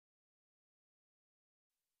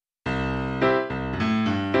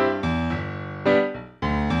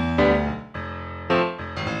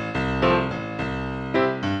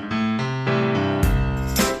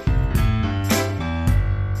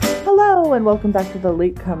Hello and welcome back to the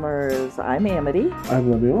Latecomers. I'm Amity. I'm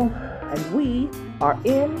Lemuel. And we are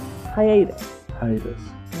in hiatus. Hiatus.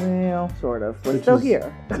 Well, sort of. We're still here.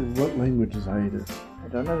 What language is hiatus? I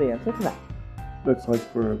don't know the answer to that. That's like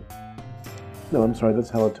for... No, I'm sorry, that's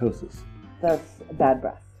halitosis. That's bad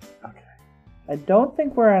breath. Okay. I don't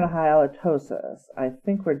think we're in halitosis. I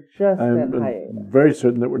think we're just in hiatus. I'm very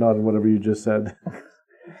certain that we're not in whatever you just said.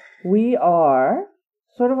 We are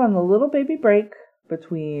sort of on the little baby break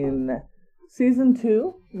between season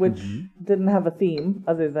 2, which didn't have a theme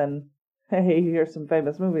other than, hey, here's some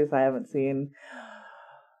famous movies I haven't seen.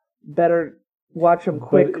 Better watch them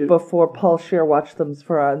quick before Paul Scheer watches them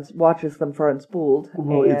for Unspooled.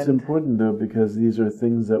 Well, it's important, though, because these are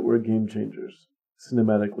things that were game changers,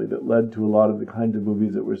 cinematically, that led to a lot of the kind of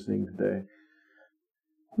movies that we're seeing today.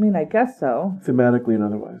 I mean, I guess so. Thematically and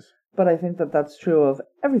otherwise. But I think that that's true of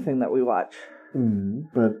everything that we watch.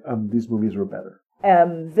 But these movies were better.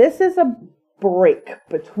 This is a break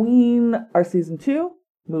between our season 2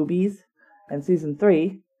 movies and season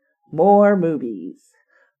 3 more movies.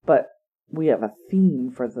 But we have a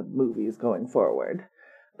theme for the movies going forward.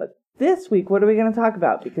 But this week, what are we going to talk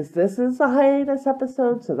about? Because this is a hiatus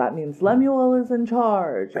episode, so that means Lemuel is in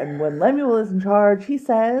charge. And when Lemuel is in charge, he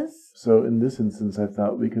says... So in this instance, I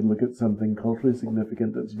thought we could look at something culturally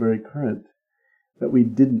significant that's very current that we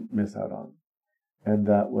didn't miss out on. And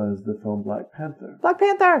that was the film Black Panther. Black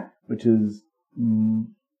Panther! Which is,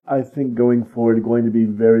 I think, going forward, going to be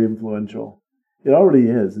very influential. It already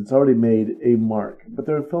is. It's already made a mark. But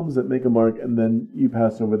there are films that make a mark and then you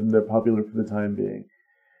pass over them. They're popular for the time being.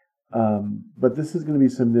 But this is going to be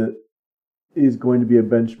something that is going to be a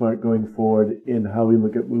benchmark going forward in how we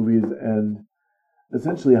look at movies and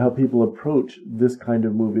essentially how people approach this kind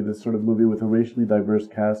of movie, this sort of movie with a racially diverse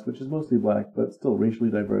cast, which is mostly black, but still racially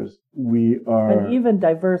diverse. We are... And even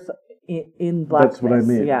diverse in blackness. That's what I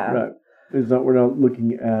mean. Yeah. Right. We're not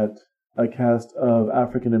looking at a cast of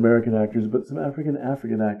African-American actors, but some African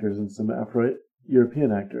actors and some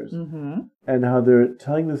Afro-European actors. And how they're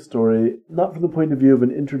telling this story, not from the point of view of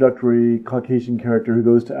an introductory Caucasian character who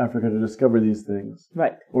goes to Africa to discover these things.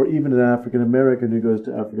 Right. Or even an African-American who goes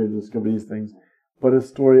to Africa to discover these things. But a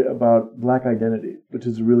story about black identity, which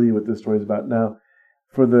is really what this story is about. Now,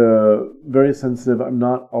 for the very sensitive, I'm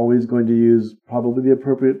not always going to use probably the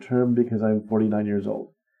appropriate term because I'm 49 years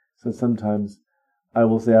old. So sometimes I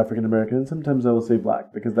will say African American and sometimes I will say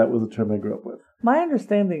black because that was the term I grew up with. My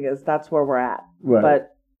understanding is that's where we're at. Right.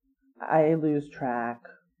 But I lose track.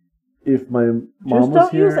 If my mom Just was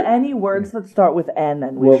don't here, use any words that start with N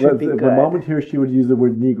and we should be good. If my mom was here, she would use the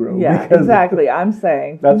word Negro. Yeah, exactly. I'm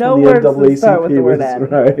saying no when words the that start with the word N.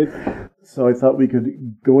 Right. So I thought we could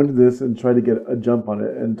go into this and try to get a jump on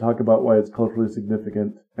it and talk about why it's culturally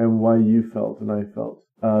significant and why you felt and I felt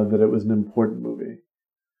that it was an important movie.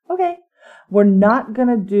 Okay. We're not going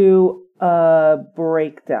to do a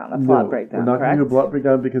breakdown, a plot breakdown, we're not going to do a plot correct?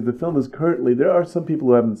 breakdown because the film is currently... There are some people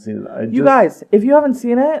who haven't seen it. You guys, if you haven't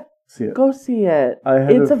seen it, see it. Go see it.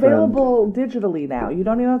 It's available digitally now. You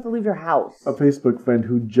don't even have to leave your house. A Facebook friend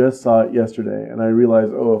who just saw it yesterday, and I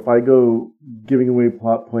realized, if I go giving away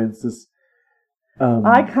plot points, this...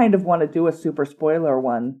 I kind of want to do a super spoiler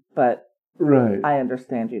one, but right. I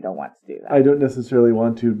understand you don't want to do that. I don't necessarily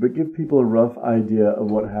want to, but give people a rough idea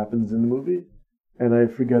of what happens in the movie. And I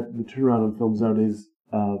forget the turnaround on films nowadays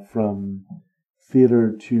from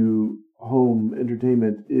theater to home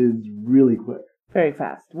entertainment is really quick. Very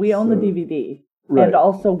fast. We own the DVD. Right. And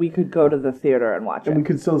also we could go to the theater and watch it. And we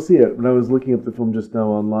could still see it. When I was looking up the film just now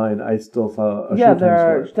online, I still saw a Yeah, showtimes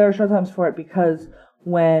there for it. are showtimes for it because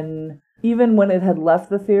even when it had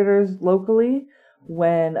left the theaters locally,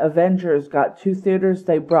 when Avengers got to theaters,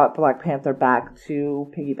 they brought Black Panther back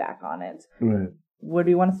to piggyback on it. Right. Where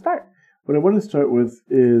do you want to start? What I want to start with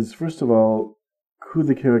is, first of all, who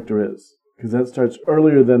the character is. Because that starts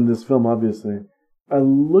earlier than this film, obviously. I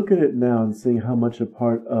look at it now and seeing how much a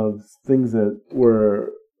part of things that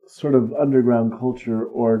were sort of underground culture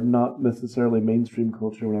or not necessarily mainstream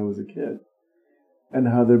culture when I was a kid, and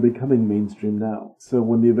how they're becoming mainstream now. So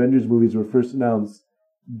when the Avengers movies were first announced,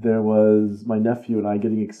 there was my nephew and I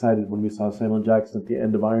getting excited when we saw Samuel Jackson at the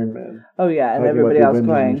end of Iron Man. Oh yeah, and everybody else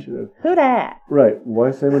going, who dat? Right.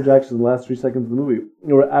 Why Samuel Jackson in the last 3 seconds of the movie?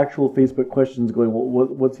 There were actual Facebook questions going, well,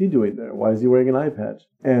 what's he doing there? Why is he wearing an eye patch?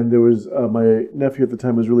 And there was, my nephew at the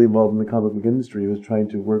time was really involved in the comic book industry. He was trying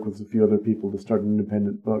to work with a few other people to start an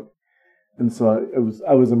independent book. And so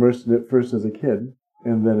I was immersed in it first as a kid,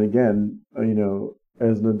 and then again,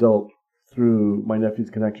 as an adult through my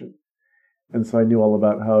nephew's connection. And so I knew all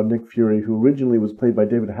about how Nick Fury, who originally was played by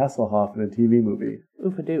David Hasselhoff in a TV movie,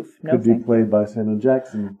 Oof-a-doof. No, could be played by Samuel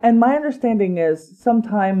Jackson. And my understanding is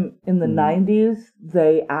sometime in the 90s,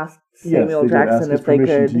 they asked Samuel Jackson if they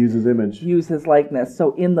could to use his image. Use his likeness.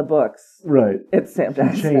 So in the books, it's Sam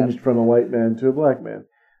Jackson. He changed from a white man to a black man.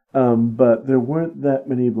 But there weren't that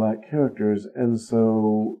many black characters, and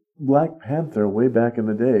so Black Panther, way back in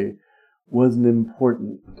the day, was an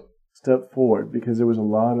important step forward because there was a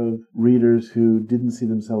lot of readers who didn't see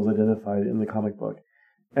themselves identified in the comic book.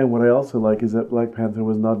 And what I also like is that Black Panther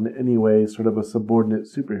was not in any way sort of a subordinate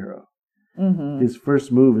superhero. Mm-hmm. His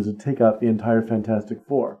first move is to take out the entire Fantastic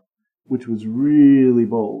Four, which was really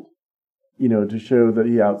bold, to show that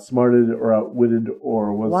he outsmarted or outwitted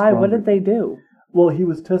or was Why? Stronger. What did they do? Well, he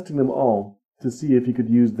was testing them all to see if he could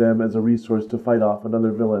use them as a resource to fight off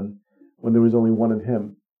another villain when there was only one of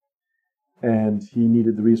him. And he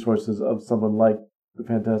needed the resources of someone like the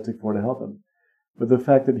Fantastic Four to help him. But the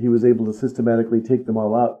fact that he was able to systematically take them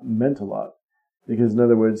all out meant a lot. Because, in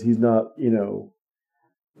other words, he's not,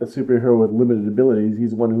 a superhero with limited abilities.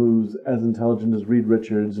 He's one who's as intelligent as Reed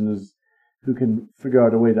Richards and who can figure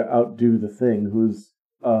out a way to outdo the Thing, who's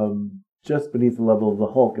just beneath the level of the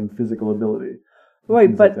Hulk in physical ability.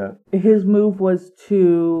 Right, but his move was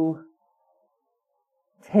to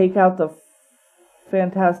take out the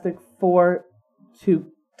Fantastic Four to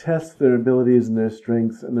test their abilities and their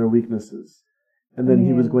strengths and their weaknesses. And then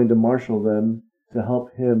he was going to marshal them to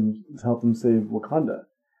help them save Wakanda.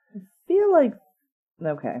 I feel like...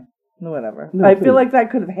 Okay, whatever. No, I feel like that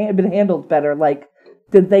could have been handled better. Like,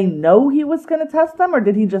 did they know he was going to test them, or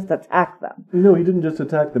did he just attack them? No, he didn't just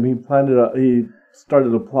attack them. He he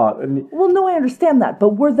started a plot. Well, no, I understand that,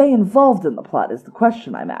 but were they involved in the plot is the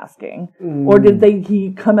question I'm asking. Or did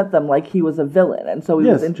he come at them like he was a villain, and so he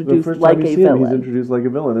was introduced like a villain? He's introduced like a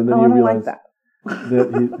villain, and then you realize that.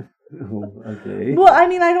 that he... Oh, okay. Well, I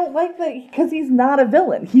mean, I don't like that because he's not a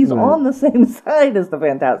villain. He's on the same side as the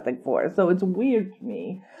Fantastic Four, so it's weird to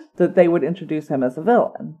me that they would introduce him as a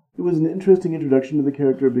villain. It was an interesting introduction to the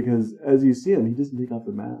character because, as you see him, he doesn't take off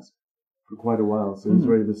the mask for quite a while, so he's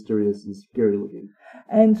very mysterious and scary looking.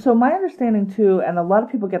 And so my understanding, too, and a lot of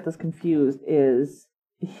people get this confused, is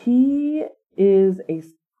he is a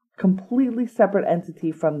completely separate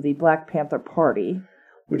entity from the Black Panther Party.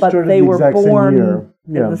 But they were born in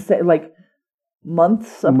the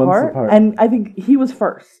months apart, and I think he was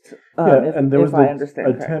first. And there was an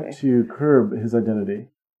attempt to curb his identity,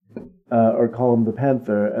 or call him the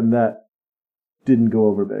Panther, and that didn't go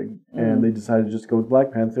over big. And they decided to just go with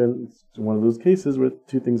Black Panther, and it's one of those cases where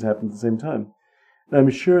two things happened at the same time. And I'm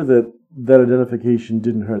sure that identification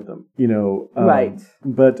didn't hurt them, right.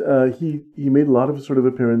 But he made a lot of sort of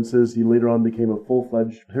appearances. He later on became a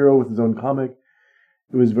full-fledged hero with his own comic.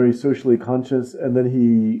 It was very socially conscious, and then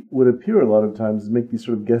he would appear a lot of times, make these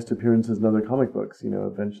sort of guest appearances in other comic books,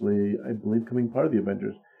 eventually, I believe, becoming part of the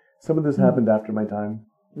Avengers. Some of this happened after my time.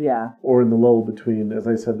 Yeah. Or in the lull between, as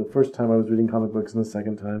I said, the first time I was reading comic books and the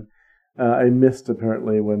second time. I missed,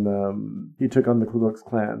 apparently, when he took on the Ku Klux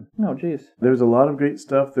Klan. Oh, jeez. There was a lot of great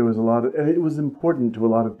stuff. There was a lot of... And it was important to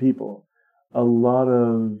a lot of people. A lot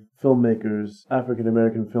of filmmakers,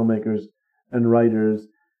 African-American filmmakers and writers,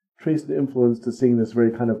 traced the influence to seeing this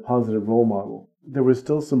very kind of positive role model. There were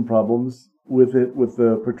still some problems with it, with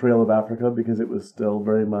the portrayal of Africa, because it was still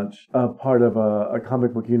very much a part of a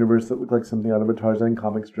comic book universe that looked like something out of a Tarzan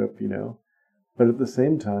comic strip, But at the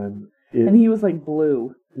same time... And he was like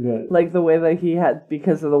blue. Yeah. Like the way that he had,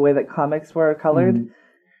 because of the way that comics were colored,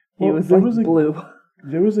 he was blue.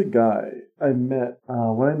 There was a guy I met,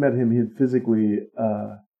 when I met him, he had physically...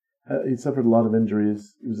 he suffered a lot of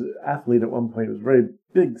injuries. He was an athlete at one point. He was a very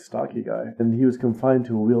big, stocky guy. And he was confined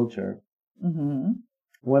to a wheelchair. Mm-hmm.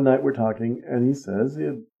 One night we're talking, and he says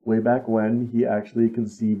way back when he actually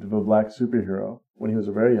conceived of a black superhero when he was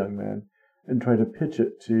a very young man and tried to pitch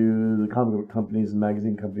it to the comic book companies and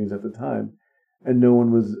magazine companies at the time. And no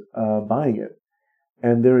one was buying it.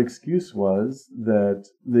 And their excuse was that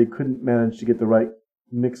they couldn't manage to get the right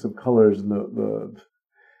mix of colors in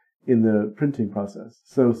the printing process.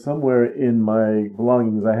 So somewhere in my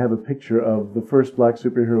belongings, I have a picture of the first black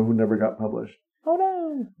superhero who never got published. Oh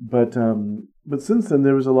no! But since then,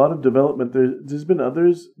 there was a lot of development. There's been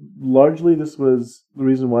others. Largely, this was the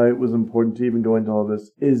reason why it was important to even go into all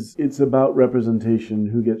this. It's about representation,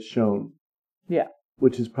 who gets shown. Yeah.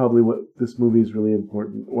 Which is probably what this movie is really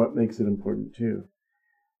important. What makes it important too.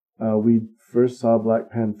 We first saw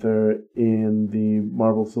Black Panther in the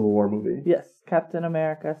Marvel Civil War movie. Yes, Captain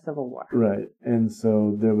America Civil War. Right, and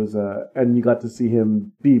so there was and you got to see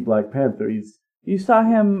him be Black Panther. You saw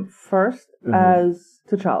him first as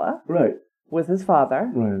T'Challa. Right. With his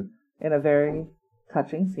father. Right. in a very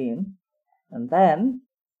touching scene. And then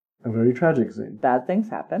A very tragic scene. bad things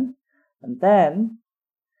happen. And then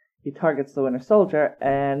he targets the Winter Soldier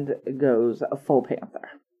and goes a full Panther.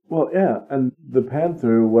 Well, yeah, and the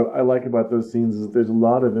Panther, what I like about those scenes is there's a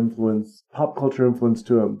lot of influence, pop culture influence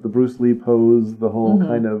to him. The Bruce Lee pose, the whole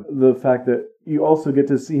kind of, the fact that you also get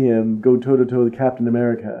to see him go toe-to-toe with Captain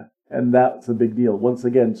America. And that's a big deal. Once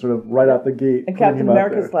again, sort of right out the gate. And Captain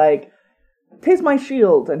America's like, taste my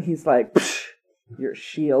shield. And he's like, psh, your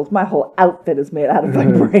shield. My whole outfit is made out of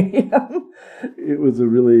vibranium. It was a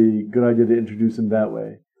really good idea to introduce him that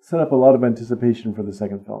way. Set up a lot of anticipation for the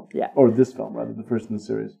second film. Yeah. Or this film, rather, the first in the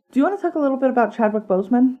series. Do you want to talk a little bit about Chadwick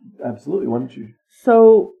Boseman? Absolutely, why don't you?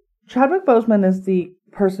 So, Chadwick Boseman is the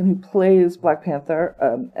person who plays Black Panther,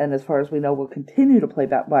 and as far as we know, will continue to play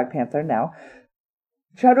Black Panther now.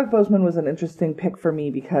 Chadwick Boseman was an interesting pick for me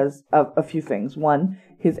because of a few things. One,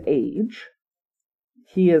 his age.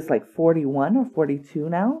 He is like 41 or 42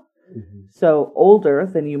 now. Mm-hmm. So older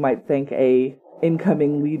than you might think a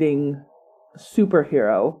incoming leading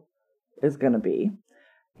superhero is going to be.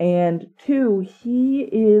 And two, he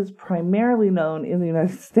is primarily known in the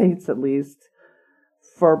United States, at least,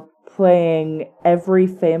 for playing every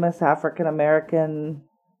famous African American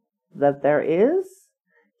that there is.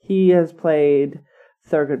 He has played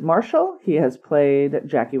Thurgood Marshall. He has played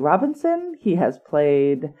Jackie Robinson. He has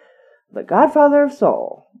played the Godfather of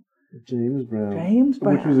Soul. James Brown.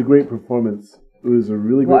 Which was a great performance. It was a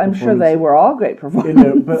really great performance. Well, I'm sure they were all great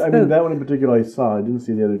performances. But I mean, that one in particular I saw. I didn't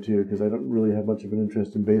see the other two because I don't really have much of an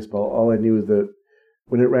interest in baseball. All I knew is that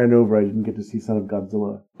when it ran over, I didn't get to see Son of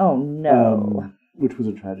Godzilla. Oh, no. Which was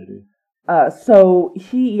a tragedy.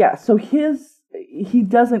 He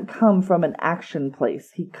doesn't come from an action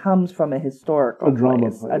place. He comes from a historical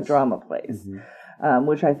place. A drama place. Mm-hmm.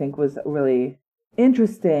 Which I think was really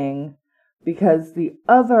interesting because the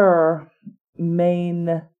other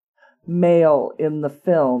main male in the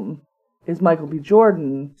film is Michael B.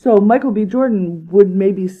 Jordan. So Michael B. Jordan would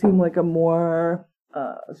maybe seem like a more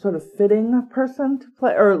sort of fitting person to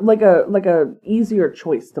play, or like a easier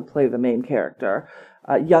choice to play the main character.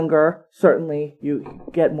 Younger, certainly, you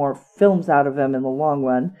get more films out of him in the long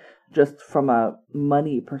run, just from a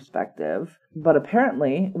money perspective. But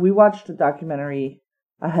apparently, we watched a documentary,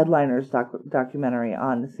 a Headliners documentary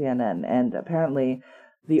on CNN, and apparently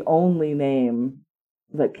the only name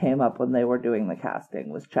that came up when they were doing the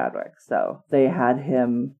casting was Chadwick. So they had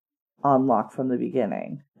him on lock from the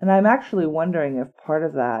beginning. And I'm actually wondering if part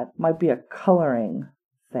of that might be a coloring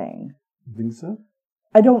thing. You think so?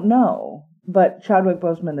 I don't know. But Chadwick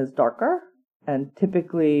Boseman is darker, and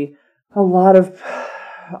typically a lot of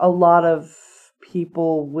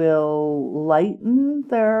people will lighten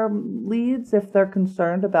their leads if they're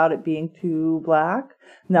concerned about it being too black.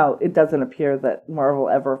 Now, it doesn't appear that Marvel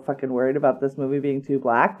ever fucking worried about this movie being too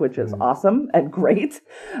black, which is awesome and great.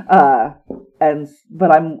 But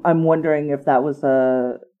I'm wondering if that was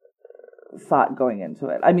a thought going into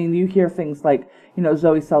it. I mean, you hear things like,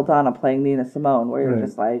 Zoe Saldana playing Nina Simone, where you're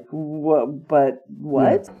just like, but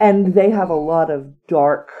what? Yeah. And they have a lot of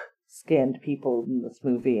dark-skinned people in this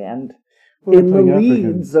movie, and in the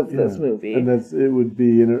leads of this movie. And it would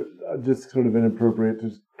be just sort of inappropriate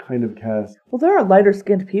to kind of cast. Well, there are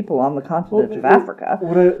lighter-skinned people on the continent of Africa.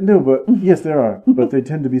 Yes, there are, but they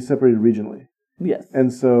tend to be separated regionally. Yes.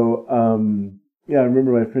 And so, I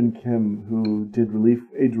remember my friend Kim, who did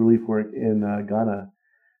age relief work in Ghana,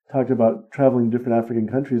 talked about traveling to different African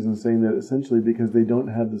countries and saying that essentially because they don't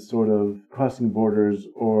have the sort of crossing borders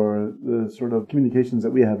or the sort of communications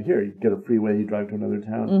that we have here. You get a freeway, you drive to another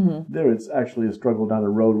town. Mm-hmm. There it's actually a struggle down a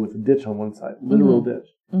road with a ditch on one side, literal ditch.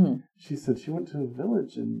 Mm-hmm. She said she went to a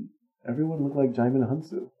village and everyone looked like Jaimin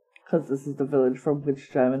Hunsu. Because this is the village from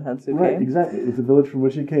which Jaimin Hunsu came. Right, exactly. It's the village from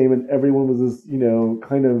which he came, and everyone was this,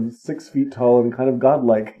 kind of 6 feet tall and kind of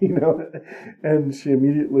godlike, And she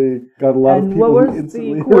immediately got a lot of people what was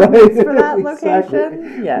instantly the coordinates for that exactly.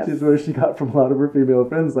 location? Yes. Which is where she got from a lot of her female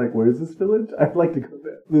friends, like, where's this village? I'd like to go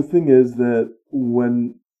there. The thing is that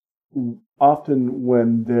often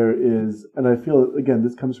when there is, and I feel, again,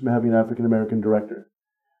 this comes from having an African-American director.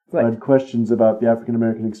 Right. I had questions about the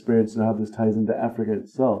African-American experience and how this ties into Africa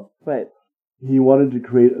itself. Right. He wanted to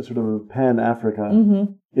create a sort of a pan-Africa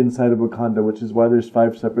inside of Wakanda, which is why there's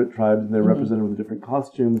 5 separate tribes, and they're represented with different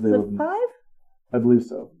costumes. Is it 5? I believe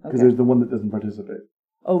so. Because there's the one that doesn't participate.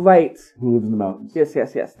 Oh, right. Who lives in the mountains. Yes.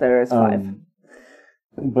 There is 5.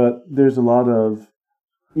 But there's a lot of,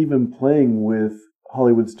 even playing with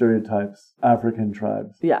Hollywood stereotypes, African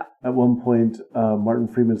tribes. Yeah. At one point, Martin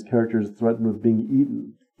Freeman's character is threatened with being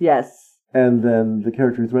eaten. Yes. And then the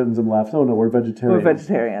character who threatens them laughs, oh no, we're vegetarians. We're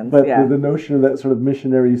vegetarians, But yeah. the notion of that sort of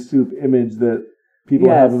missionary soup image that people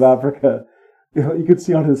have of Africa, you could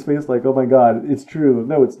see on his face like, oh my God, it's true.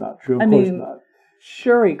 No, it's not true. Of course not.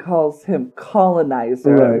 Shuri calls him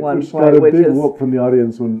colonizer at one which point, got a big whoop from the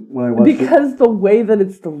audience when I watched it. Because the way that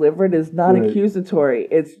it's delivered is not accusatory.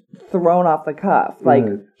 It's thrown off the cuff. Like,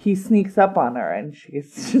 he sneaks up on her and she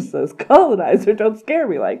just says, colonizer, don't scare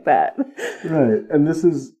me like that. Right. And this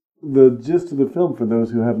is the gist of the film, for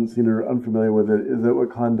those who haven't seen it or are unfamiliar with it, is that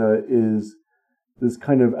Wakanda is this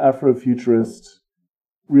kind of Afrofuturist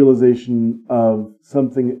realization of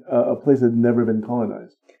something, a place that had never been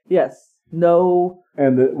colonized. Yes. No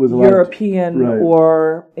and it was European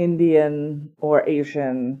or Indian or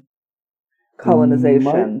Asian colonization.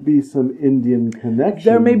 There might be some Indian connections.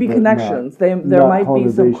 There may be connections. There might be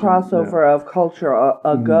some crossover of culture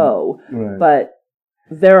ago. Right. But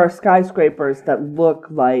there are skyscrapers that look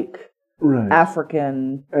like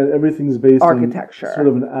African and everything's based architecture. On sort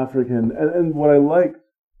of an African. And what I like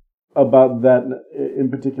about that in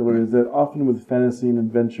particular is that often with fantasy and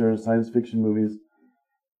adventure and science fiction movies,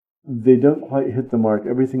 they don't quite hit the mark.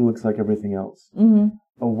 Everything looks like everything else. Mm-hmm.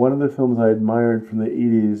 One of the films I admired from the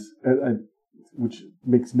 80s, which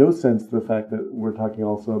makes no sense to the fact that we're talking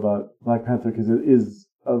also about Black Panther, because it is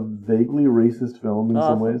a vaguely racist film in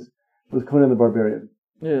some ways, was Conan the Barbarian.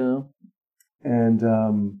 Yeah. And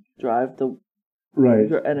drive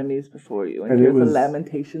your enemies before you and hear the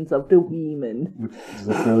lamentations of the women. Which is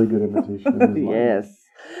a fairly good imitation of his Yes.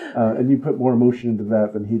 And you put more emotion into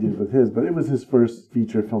that than he did with his, but it was his first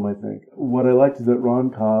feature film, I think. What I liked is that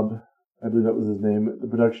Ron Cobb, I believe that was his name, the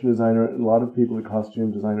production designer, and a lot of people, the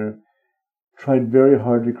costume designer, tried very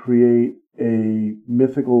hard to create a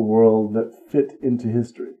mythical world that fit into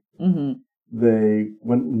history. Mm-hmm. They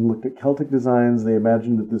went and looked at Celtic designs. They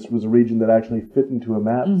imagined that this was a region that actually fit into a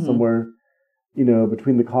map somewhere,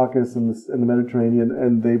 between the Caucasus and the Mediterranean,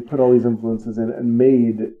 and they put all these influences in and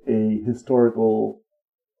made a historical,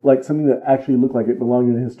 like something that actually looked like it belonged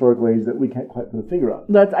in a historical age that we can't quite put a finger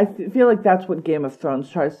on. I feel like that's what Game of Thrones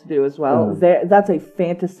tries to do as well. That's a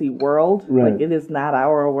fantasy world. Right. Like, it is not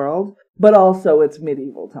our world, but also it's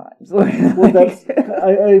medieval times. Well,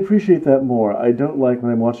 I appreciate that more. I don't like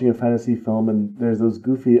when I'm watching a fantasy film and there's those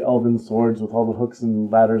goofy elven swords with all the hooks and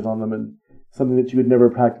ladders on them and something that you would never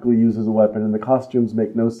practically use as a weapon, and the costumes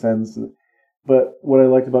make no sense. But what I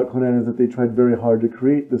liked about Conan is that they tried very hard to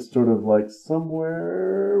create this sort of like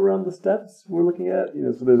somewhere around the steppes we're looking at.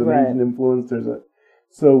 So there's an Asian influence.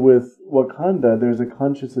 So with Wakanda, there's a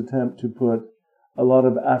conscious attempt to put a lot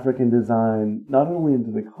of African design, not only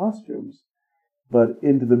into the costumes, but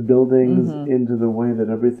into the buildings, into the way that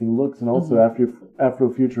everything looks, and also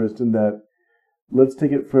Afrofuturist in that, let's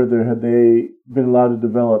take it further. Had they been allowed to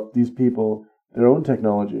develop, these people, their own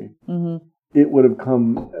technology, it would have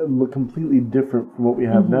look completely different from what we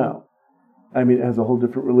have now. I mean, it has a whole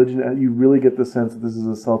different religion, and you really get the sense that this is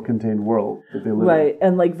a self-contained world that they live in. Right,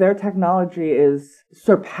 and like their technology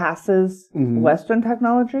surpasses Western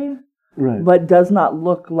technology, but does not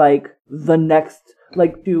look like the next,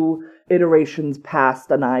 like do iterations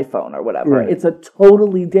past an iPhone or whatever. Right. It's a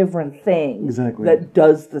totally different thing. Exactly. That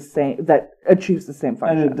does the same, that achieves the same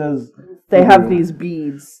function. And it does. They have these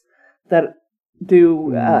beads that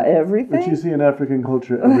do everything. Which you see in African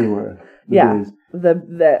culture everywhere. Yeah.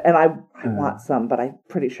 And I want some, but I'm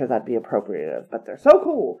pretty sure that'd be appropriative. But they're so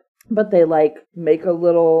cool. But they like make a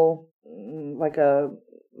little, like a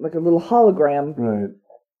little hologram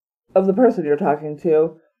of the person you're talking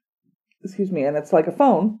to. Excuse me, and it's like a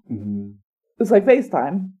phone. It's like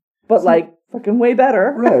FaceTime, but like fucking way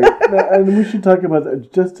better. Right. And we should talk about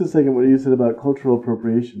that just a second, what you said about cultural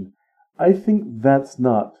appropriation. I think that's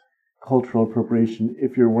not cultural appropriation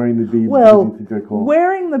if you're wearing the beads because you think they're cool.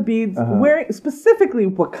 Wearing the beads, wearing specifically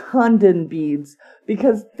Wakandan beads,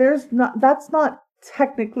 because that's not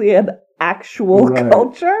technically an actual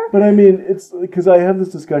culture. But I mean, it's because I have this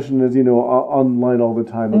discussion, as you know, online all the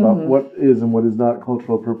time about what is and what is not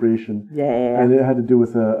cultural appropriation. Yeah. And it had to do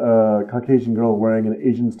with a Caucasian girl wearing an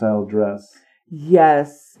Asian-style dress.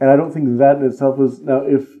 Yes. And I don't think that in itself was... Now,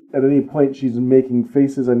 if at any point she's making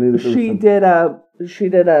faces, I knew that there she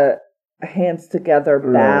did a hands together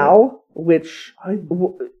bow, which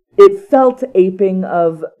it felt aping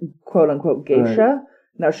of quote-unquote geisha. Right.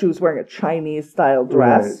 Now, she was wearing a Chinese-style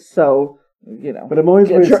dress, so, but I'm always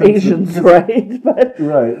get your Asians right. But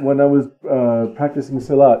right. When I was practicing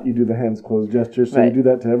Silat, you do the hands closed gesture, so you do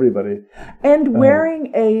that to everybody. And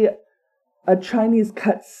wearing a Chinese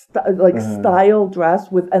cut style dress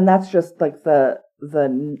and that's just like the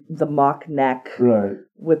mock neck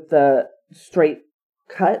with the straight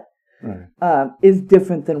cut. is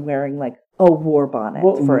different than wearing like a war bonnet,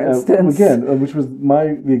 for instance. Again, which was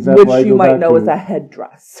the example which you might know as a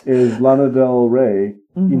headdress. Is Lana Del Rey,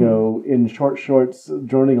 in short shorts,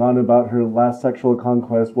 droning on about her last sexual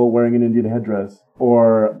conquest while wearing an Indian headdress.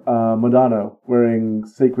 Or Madonna wearing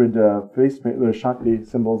sacred face paint, the Shakti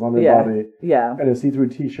symbols on her body. Yeah. And a see-through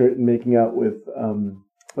T-shirt and making out with,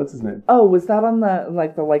 what's his name? Oh, was that on the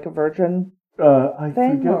Like a Virgin I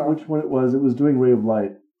forget which one it was. It was doing Ray of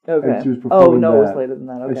Light. Okay. And she was performing it was later than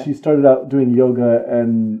that. Okay. And she started out doing yoga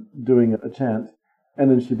and doing a chant. And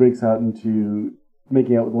then she breaks out into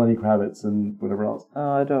making out with Lenny Kravitz and whatever else.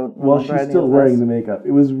 Oh, I don't remember. Well, she's still wearing the makeup.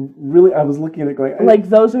 It was really, I was looking at it going... Like,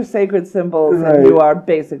 those are sacred symbols and you are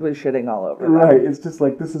basically shitting all over them. Right. It's just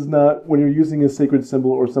like, this is not... When you're using a sacred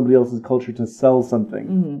symbol or somebody else's culture to sell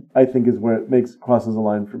something, I think is where it crosses a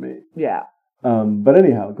line for me. Yeah. But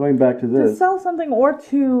anyhow, going back to this... To sell something or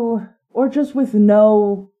just with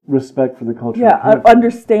no... respect for the culture. Yeah,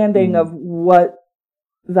 understanding of what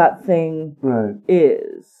that thing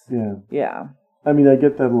is. Yeah. Yeah. I mean, I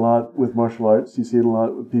get that a lot with martial arts. You see it a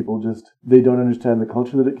lot with people they don't understand the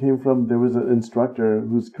culture that it came from. There was an instructor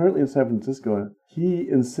who's currently in San Francisco. He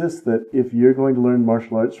insists that if you're going to learn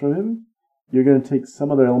martial arts from him, you're going to take some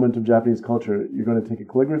other element of Japanese culture. You're going to take a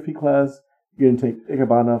calligraphy class. You're going to take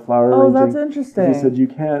ikebana, flower arranging. Oh, that's interesting. He said you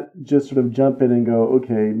can't just sort of jump in and go,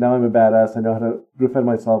 okay, now I'm a badass. I know how to defend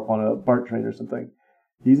myself on a BART train or something.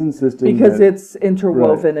 He's insisting because it's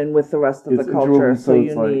interwoven in with the rest of the culture, so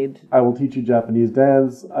you need. I will teach you Japanese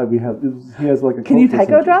dance. He has like a. Can you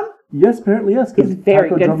taiko drum? Yes, apparently yes. It's very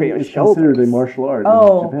good for your shoulders. Considered a martial art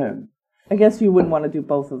in Japan. I guess you wouldn't want to do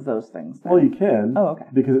both of those things. Then. Well, you can. Oh, okay.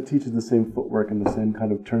 Because it teaches the same footwork and the same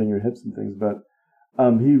kind of turning your hips and things, but.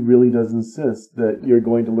 He really does insist that you're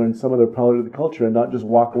going to learn some other part of the culture and not just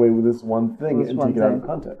walk away with this one thing and take it out of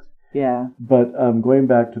context. Yeah. But going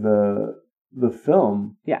back to the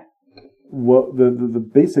film, what the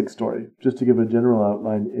basic story, just to give a general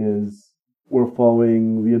outline, is we're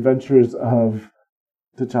following the adventures of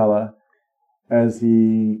T'Challa as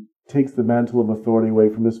he takes the mantle of authority away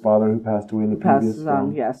from his father who passed away in the previous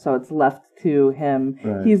film. Yeah, so it's left to him.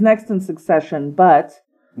 Right. He's next in succession, but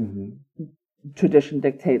tradition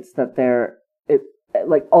dictates that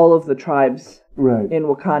like all of the tribes in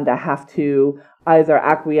Wakanda have to either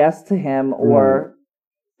acquiesce to him or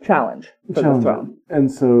challenge for the throne.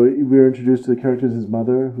 And so we're introduced to the characters, his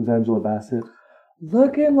mother, who's Angela Bassett.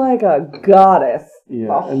 Looking like a goddess.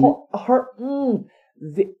 Yeah.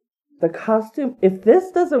 The costume, if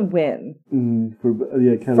this doesn't win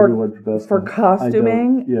Academy Award for Best for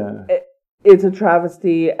costuming, it's a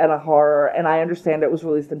travesty and a horror, and I understand it was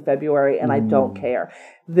released in February, and I don't care.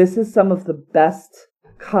 This is some of the best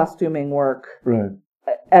costuming work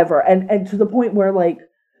ever, and to the point where, like,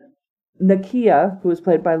 Nakia, who is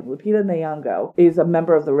played by Lupita Nyong'o, is a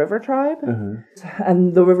member of the River Tribe,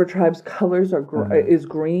 and the River Tribe's colors is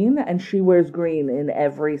green, and she wears green in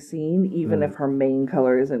every scene, even if her main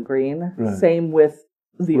color isn't green. Same with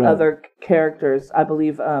the other characters. I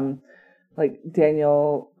believe, like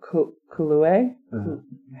Daniel Kaluuya.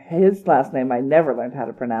 His last name I never learned how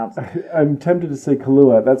to pronounce. I'm tempted to say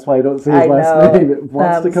Kaluuya. That's why I don't say his last name. It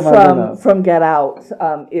wants to come out of my mouth. From Get Out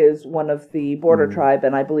is one of the border tribe,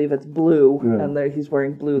 and I believe it's blue, and he's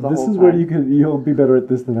wearing blue the whole time. This is where you'll be better at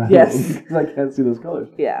this than I am. Yes. Because I can't see those colors.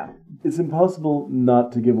 Yeah. It's impossible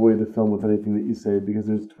not to give away the film with anything that you say, because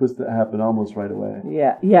there's twists that happen almost right away.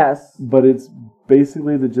 Yeah. Yes. But it's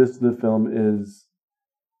basically the gist of the film is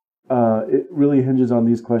it really hinges on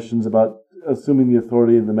these questions about assuming the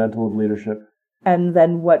authority and the mantle of leadership. And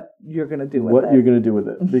then what you're going to do with it. What you're going to do with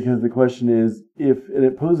it. Because the question is, and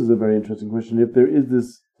it poses a very interesting question, if there is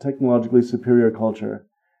this technologically superior culture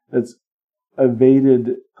that's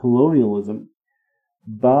evaded colonialism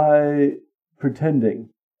by pretending,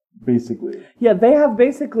 basically. Yeah, they have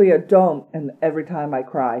basically a dome, and every time I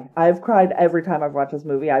cry. I've cried every time I've watched this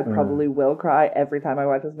movie. I probably will cry every time I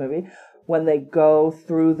watch this movie. When they go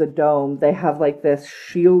through the dome, they have like this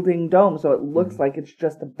shielding dome, so it looks like it's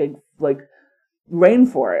just a big like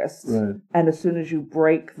rainforest. Right. And as soon as you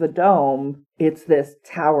break the dome, it's this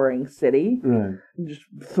towering city, just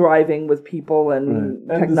thriving with people and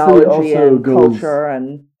technology and culture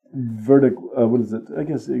and what is it? I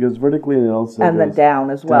guess it goes vertically and also then down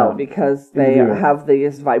as well, because they have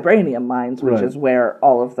these vibranium mines, which is where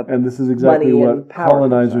all of the and this is exactly money what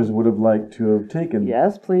colonizers would have liked to have taken.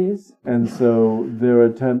 Yes, please. And so their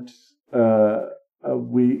attempt,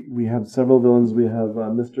 we have several villains. We have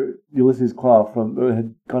Mr. Ulysses Claw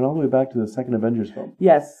had gone all the way back to the second Avengers film.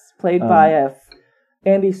 Yes, played by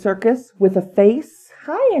Andy Serkis with a face.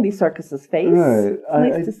 Hi, Andy Serkis's face. Right. It's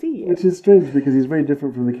nice to see you. Which is strange because he's very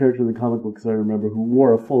different from the character in the comic books I remember, who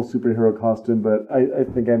wore a full superhero costume. But I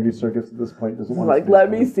think Andy Serkis at this point doesn't want to. Like, let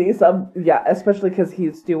me see some. Yeah, especially because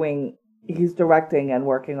he's directing and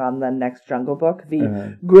working on the next Jungle Book.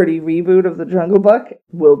 The gritty reboot of the Jungle Book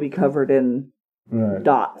will be covered in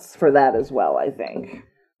dots for that as well, I think.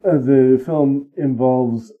 The film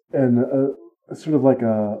involves sort of like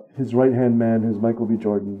his right-hand man, who's Michael B.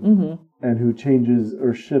 Jordan, and who changes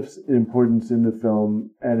or shifts in importance in the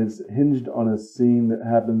film, and it's hinged on a scene that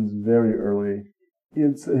happens very early.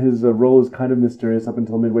 His role is kind of mysterious up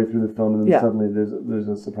until midway through the film, and then suddenly there's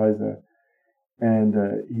a surprise there. And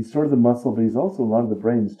he's sort of the muscle, but he's also a lot of the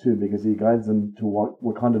brains, too, because he guides them to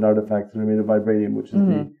Wakandan artifacts that are made of vibranium, which is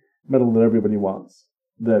the metal that everybody wants.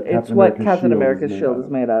 It's what Captain America's shield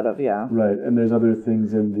is made out of, yeah. Right, and there's other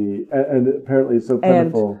things in and apparently it's so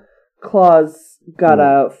plentiful. And Claw's got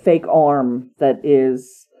a fake arm that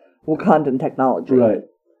is Wakandan technology. Right.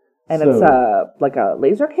 And it's like a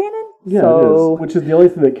laser cannon? Yeah, it is. Which is the only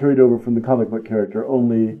thing that carried over from the comic book character,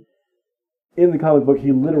 only in the comic book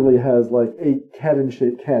he literally has like a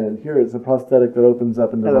cannon-shaped cannon. Here it's a prosthetic that opens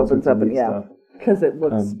up and does all sorts of neat stuff. Because it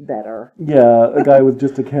looks better. Yeah, a guy with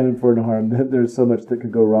just a cannon for an arm. There's so much that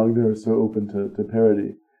could go wrong there, so open to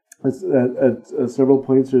parody. At several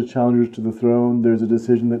points, there's challengers to the throne. There's a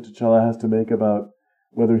decision that T'Challa has to make about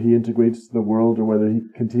whether he integrates the world or whether he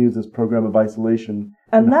continues this program of isolation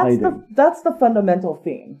and hiding. That's the fundamental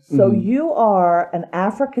theme. So you are an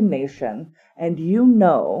African nation, and you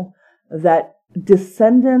know that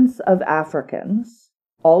descendants of Africans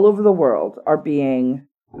all over the world are being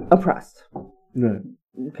oppressed. Right.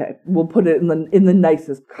 Okay, we'll put it in the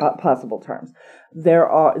nicest possible terms.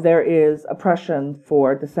 There is oppression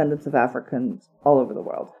for descendants of Africans all over the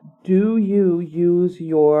world. Do you use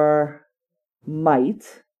your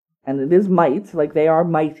might, and it is might, like they are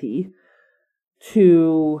mighty,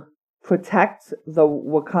 to protect the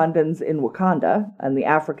Wakandans in Wakanda and the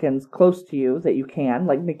Africans close to you that you can?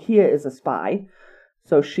 Like Nakia is a spy,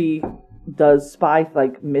 so she does spy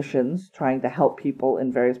missions trying to help people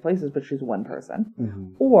in various places, but she's one person.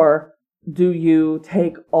 Or do you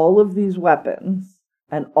take all of these weapons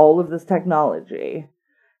and all of this technology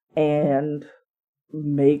and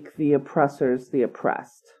make the oppressors the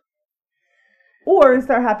oppressed? Or is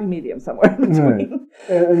there a happy medium somewhere in between?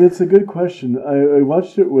 Right. And it's a good question. I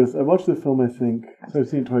watched the film, I think, so I've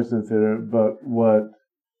seen it twice in the theater, but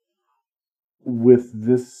with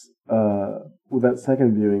that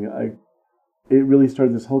second viewing, it really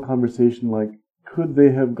started this whole conversation, like, could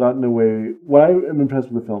they have gotten away? What I am impressed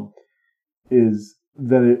with the film is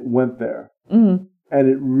that it went there. And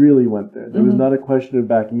it really went there. There was not a question of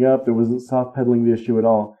backing up. There wasn't soft pedaling the issue at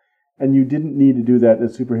all. And you didn't need to do that in a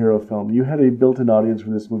superhero film. You had a built-in audience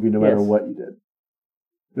for this movie no matter what you did.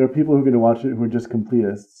 There are people who are going to watch it who are just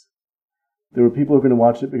completists. There were people who are going to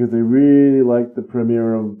watch it because they really liked the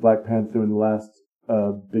premiere of Black Panther and the last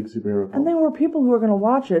big superhero film. And there were people who are going to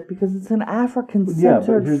watch it because it's an African-centered film.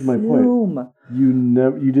 Yeah, but here's my point.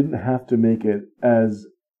 You didn't have to make it as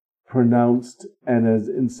pronounced and as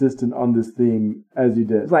insistent on this theme as you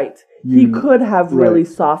did. Right. He could have really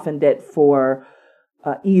softened it for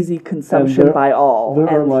easy consumption by all. There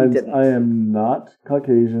are lines, I am not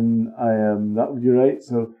Caucasian, I am not, you're right?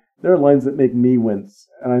 So there are lines that make me wince,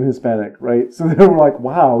 and I'm Hispanic, right? So they were like,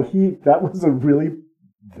 wow, he put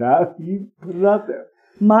it out there.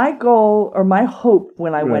 My goal, or my hope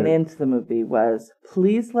when I went into the movie was,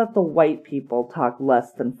 please let the white people talk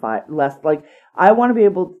less than I want to be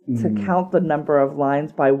able to count the number of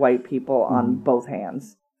lines by white people on both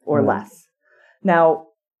hands, or less. Now,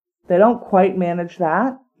 they don't quite manage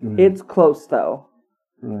that. It's close, though.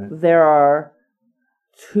 There are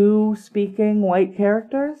 2 speaking white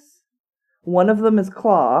characters. One of them is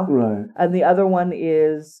Claw, and the other one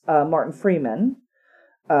is Martin Freeman,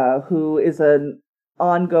 who is an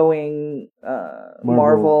ongoing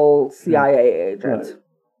Marvel CIA agent.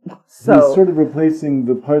 So he's sort of replacing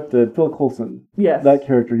the part that Phil Coulson, that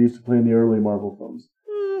character, used to play in the early Marvel films.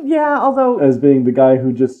 Yeah, although as being the guy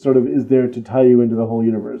who just sort of is there to tie you into the whole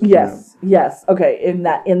universe. Yes, yes. Okay, in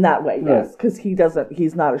that way, yes, because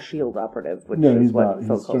he's not a SHIELD operative, which is what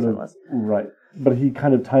Phil Coulson was. Right, but he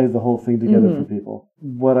kind of ties the whole thing together for people.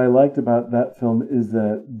 What I liked about that film is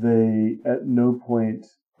that they, at no point,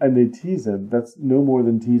 and they tease him. That's no more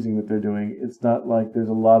than teasing that they're doing. It's not like there's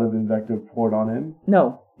a lot of invective poured on him.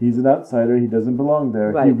 No. He's an outsider. He doesn't belong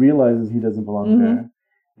there. Right. He realizes he doesn't belong there.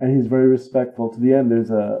 And he's very respectful. To the end, there's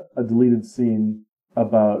a deleted scene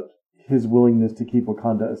about his willingness to keep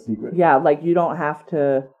Wakanda a secret. Yeah, like you don't have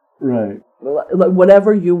to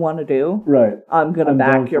whatever you want to do, right. I'm going to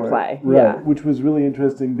down back your for it. play. Right. Yeah. Which was really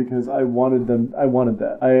interesting because I wanted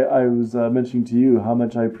that. I was mentioning to you how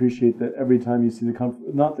much I appreciate that every time you see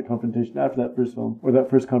not the confrontation after that first film, or that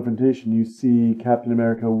first confrontation, you see Captain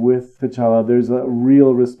America with T'Challa. There's a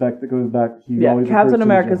real respect that goes back. Captain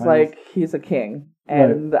America's like, he's a king.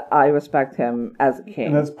 And right. I respect him as a king.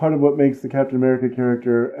 And that's part of what makes the Captain America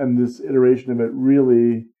character and this iteration of it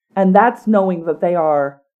really... And that's knowing that they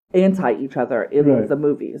are anti each other in right. the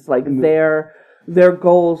movies. Like, their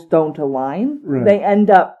goals don't align. Right. They end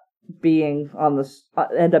up being on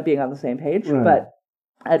the same page. Right. But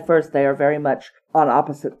at first, they are very much on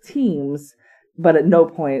opposite teams. But at no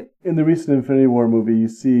point... In the recent Infinity War movie, you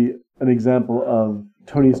see an example of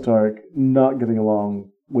Tony Stark not getting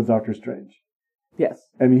along with Doctor Strange. Yes.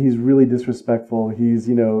 I mean, he's really disrespectful. He's,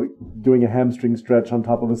 doing a hamstring stretch on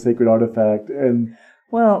top of a sacred artifact. And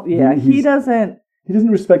well, yeah, he doesn't... He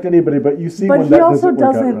doesn't respect anybody, but you see but when he that also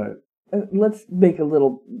doesn't work out right. Let's make a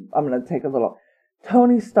little... I'm going to take a little...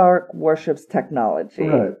 Tony Stark worships technology.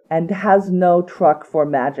 Right. And has no truck for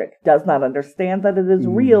magic. Does not understand that it is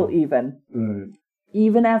real even. Right.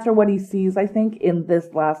 Even after what he sees, I think, in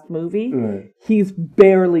this last movie, right. he's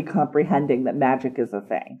barely comprehending that magic is a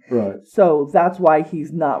thing. Right. So that's why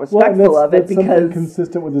he's not respectful of it, because... something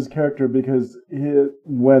consistent with his character, because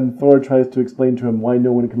when Thor tries to explain to him why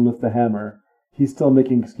no one can lift the hammer, he's still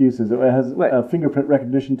making excuses. It has fingerprint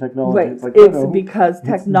recognition technology. Right. It's, like, because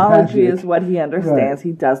technology is what he understands. Right.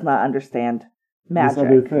 He does not understand magic. This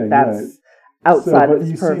other thing, that's outside of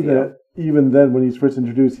his purview. See that even then, when he's first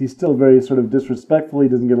introduced, he's still very sort of disrespectful. He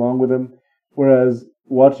doesn't get along with him. Whereas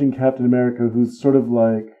watching Captain America, who's sort of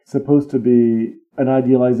like supposed to be an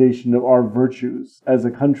idealization of our virtues as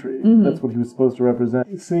a country, that's what he was supposed to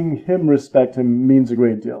represent. Seeing him respect him means a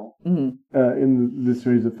great deal in this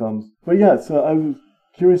series of films. But yeah, so I was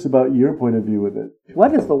curious about your point of view with it.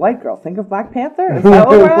 What does the white girl think of Black Panther? Is that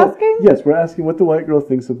what we're asking? Yes, we're asking what the white girl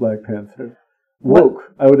thinks of Black Panther.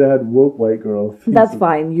 Woke. I would add woke white girl. That's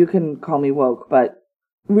fine. You can call me woke, but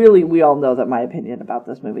really we all know that my opinion about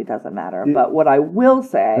this movie doesn't matter. But what I will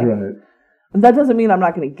say, that doesn't mean I'm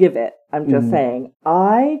not going to give it. I'm just saying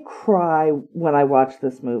I cry when I watch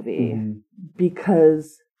this movie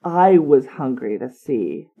because I was hungry to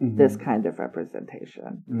see this kind of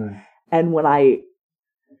representation. Right. And when I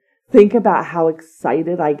think about how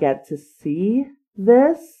excited I get to see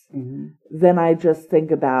this, then I just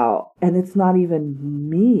think about, and it's not even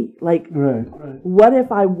me. Like, what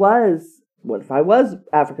if I was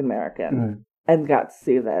African American and got to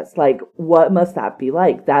see this? Like, what must that be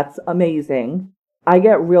like? That's amazing. I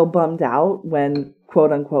get real bummed out when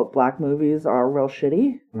quote unquote black movies are real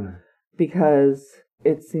shitty because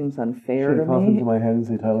it seems unfair to me. Should I cough into my hand and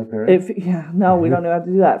say Tyler Perry? No, we don't know how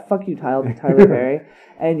to do that. Fuck you, Tyler Perry,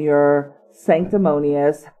 and your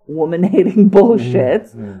sanctimonious, woman-hating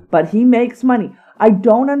bullshit, but he makes money. I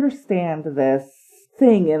don't understand this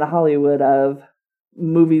thing in Hollywood of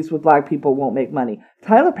movies with black people won't make money.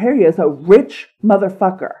 Tyler Perry is a rich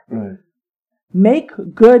motherfucker. Right. Make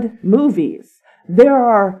good movies. There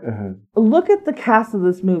are... Look at the cast of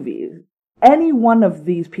this movie. Any one of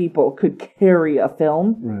these people could carry a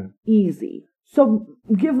film easy. So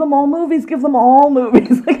give them all movies.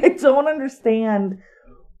 Like, I don't understand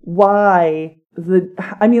why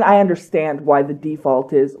I understand why the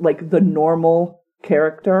default is, like, the normal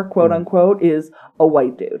character, quote unquote, is a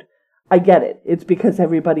white dude. I get it. It's because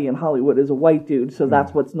everybody in Hollywood is a white dude, so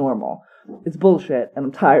that's what's normal. It's bullshit, and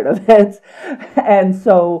I'm tired of it. And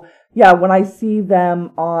so, yeah, when I see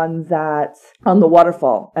them on the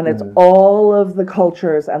waterfall, and it's all of the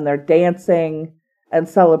cultures, and they're dancing and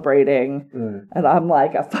celebrating, and I'm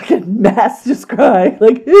like a fucking mess, just crying,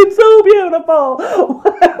 like, it's so beautiful.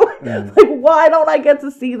 Like, why don't I get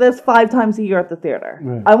to see this 5 times a year at the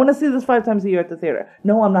theater? I want to see this 5 times a year at the theater.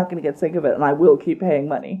 No, I'm not going to get sick of it, and I will keep paying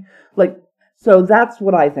money. Like, so that's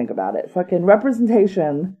what I think about it. Fucking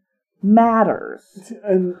representation matters.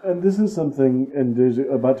 And this is something, and there's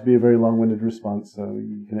about to be a very long-winded response, so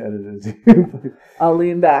you can edit it as you... I'll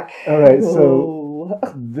lean back. All right, so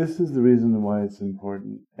this is the reason why it's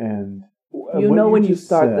important, and... when you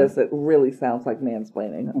start this, it really sounds like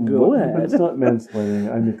mansplaining. Go ahead. But it's not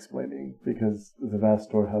mansplaining, I'm explaining, because the vast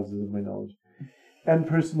storehouses of my knowledge. And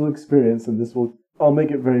personal experience, and I'll make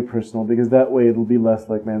it very personal, because that way it'll be less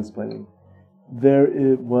like mansplaining. There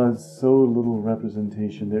was so little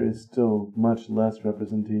representation. There is still much less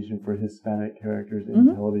representation for Hispanic characters in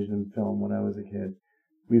television and film when I was a kid.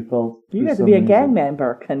 We felt... You got to be a gang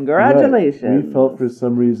member. Congratulations. Right. We felt for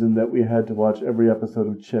some reason that we had to watch every episode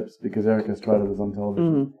of Chips because Eric Estrada was on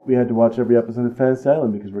television. We had to watch every episode of Fantasy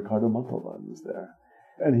Island because Ricardo Montalban was there.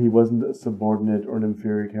 And he wasn't a subordinate or an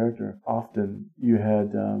inferior character. Often you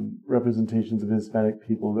had representations of Hispanic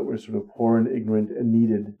people that were sort of poor and ignorant and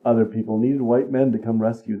needed other people, needed white men to come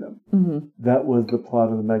rescue them. Mm-hmm. That was the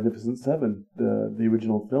plot of The Magnificent Seven, the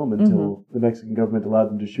original film, until the Mexican government allowed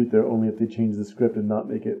them to shoot there only if they changed the script and not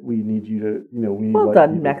make it, we need you to, we need well white done,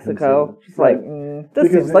 people Mexico. Just right. this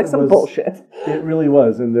Because seems like some bullshit. It really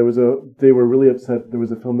was, and they were really upset. There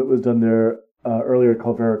was a film that was done there earlier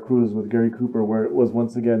called Veracruz with Gary Cooper, where it was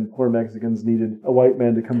once again poor Mexicans needed a white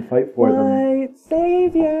man to come fight for them. White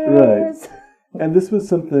saviors. Right. And this was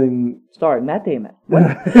something... Starring Matt Damon.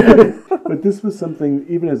 But this was something,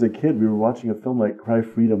 even as a kid, we were watching a film like Cry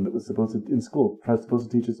Freedom that was supposed to, in school, supposed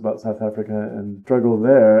to teach us about South Africa and struggle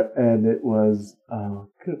there, and it was, oh,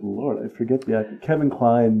 good Lord, I forget the actor. Kevin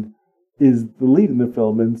Kline is the lead in the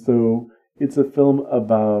film, and so... It's a film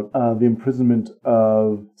about the imprisonment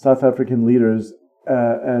of South African leaders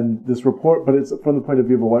and this report, but it's from the point of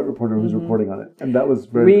view of a white reporter who's reporting on it. And that was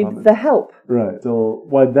very common. Read The Help. Right. So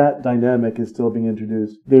while that dynamic is still being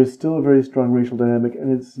introduced, there's still a very strong racial dynamic,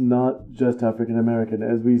 and it's not just African American.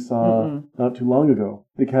 As we saw not too long ago,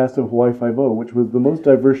 the cast of Hawaii Five-O, which was the most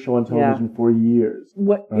diverse show on television for years.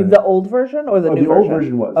 What, the old version or the new version? The old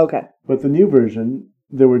version was. Okay. But the new version...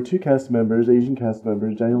 There were two cast members, Asian cast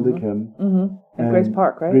members, Daniel Day Kim and Grace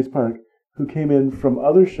Park, right? Grace Park, who came in from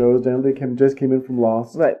other shows. Daniel Day Kim just came in from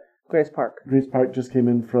Lost. Right, Grace Park. Grace Park just came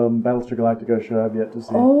in from Battlestar Galactica, a show I've yet to see.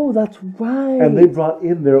 Oh, that's right. And they brought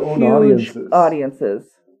in their own audiences.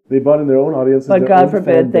 They brought in their own audiences. But God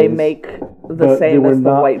forbid they make the same as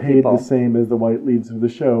the white people. They were not paid the same as the white leads of the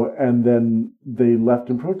show, and then they left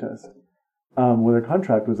in protest. When their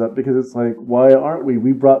contract was up, because it's like, why aren't we?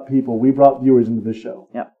 We brought viewers into the show.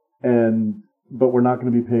 Yeah. But we're not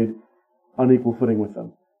going to be paid on equal footing with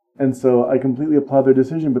them. And so I completely applaud their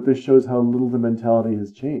decision, but this shows how little the mentality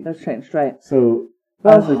has changed. That's changed, right. So,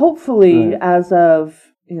 well, hopefully, as of,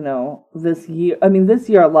 this year, this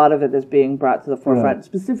year a lot of it is being brought to the forefront,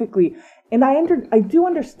 specifically, and I do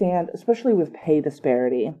understand, especially with pay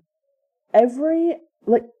disparity,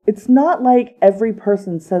 it's not like every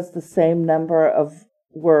person says the same number of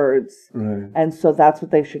words, and so that's what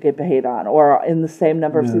they should get paid on, or in the same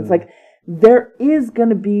number of scenes. Like, there is going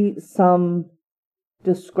to be some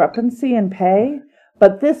discrepancy in pay,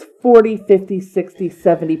 but this 40, 50, 60,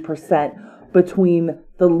 70% between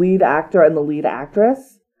the lead actor and the lead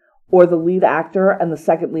actress, or the lead actor and the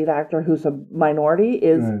second lead actor who's a minority,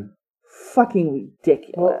 is fucking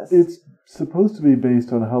ridiculous. Well, it's supposed to be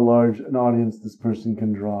based on how large an audience this person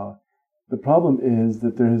can draw. The problem is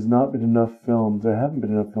that there has not been enough films, there haven't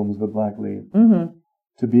been enough films with black lead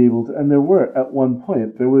to be able to, and there were at one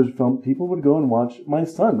point, there was film, people would go and watch, my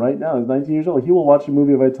son right now is 19 years old, he will watch a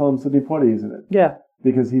movie if I tell him Sidney Poitier's in it. Yeah.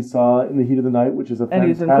 Because he saw In the Heat of the Night, which is a fantastic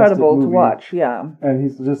movie. And he's incredible to watch, yeah. And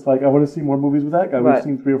he's just like, I want to see more movies with that guy. We've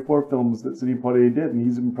seen 3 or 4 films that Sidney Poitier did, and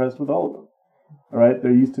he's impressed with all of them. All right,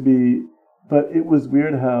 there used to be, but it was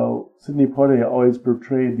weird how Sidney Poitier always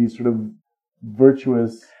portrayed these sort of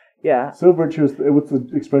virtuous, so virtuous. What's the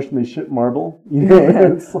expression? They shit marble.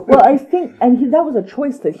 Like, well, I think, and that was a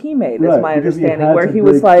choice that he made, is my understanding, where he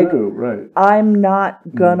was like, I'm not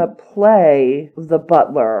gonna play the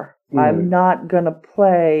butler. I'm not gonna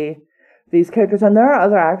play these characters, and there are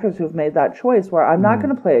other actors who've made that choice where I'm not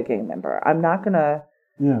gonna play a gang member. I'm not gonna.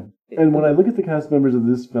 Yeah. And when I look at the cast members of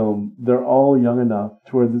this film, they're all young enough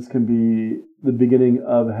to where this can be the beginning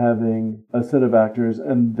of having a set of actors,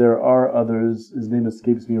 and there are others. His name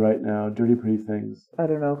escapes me right now. Dirty Pretty Things. I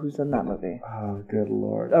don't know who's in that movie. Oh, good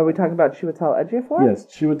Lord. Are we talking about Chiwetel Ejiofor? Yes,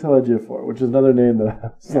 Chiwetel Ejiofor, which is another name that I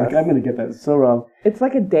was like, I'm going to get that so wrong. It's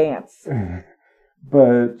like a dance.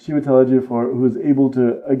 But Chiwetel Ejiofor, who is able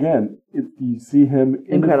to, again, you see him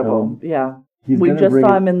in the film. Yeah. We just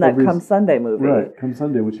saw him in that Come Sunday movie. Right, Come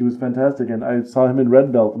Sunday, which he was fantastic. And I saw him in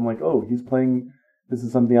Red Belt. I'm like, oh, he's playing, this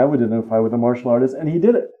is something I would identify with, a martial artist. And he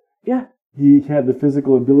did it. Yeah. He had the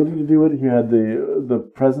physical ability to do it. He had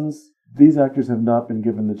the presence. These actors have not been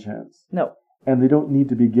given the chance. No. And they don't need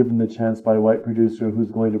to be given the chance by a white producer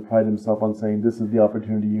who's going to pride himself on saying, this is the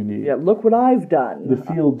opportunity you need. Yeah, look what I've done. The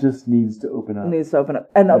field just needs to open up.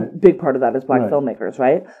 And a big part of that is black filmmakers,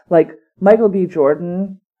 right? Like, Michael B.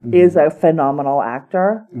 Jordan is a phenomenal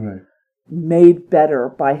actor, made better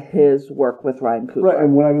by his work with Ryan Coogler. Right,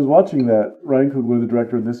 and when I was watching that, Ryan Coogler, the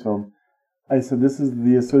director of this film, I said, this is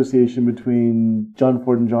the association between John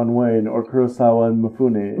Ford and John Wayne, or Kurosawa and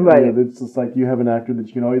Mifune. Right. It's just like you have an actor that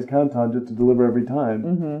you can always count on just to deliver every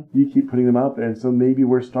time. You keep putting them out there, and so maybe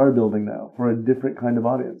we're star building now for a different kind of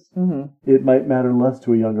audience. It might matter less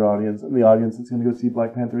to a younger audience, and the audience that's going to go see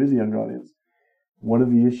Black Panther is a younger audience. one of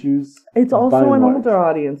the issues. It's also an older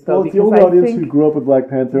audience, though. Well, it's the older audience who grew up with Black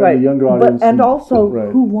Panther and the younger audience. And also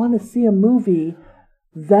who want to see a movie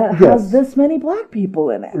that has this many black people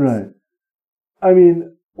in it. Right. I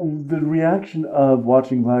mean, the reaction of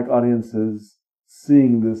watching black audiences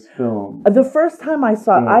seeing this film. The first time I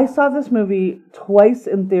saw this movie twice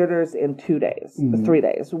in theaters in 2 days, 3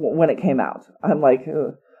 days, when it came out. I'm like,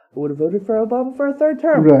 I would have voted for Obama for a third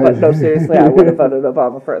term. Right. But no, seriously, I would have voted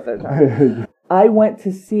Obama for a third term. I went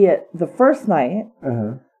to see it the first night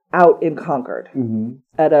out in Concord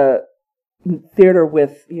at a theater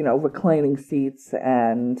with, reclining seats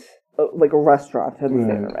and like a restaurant in the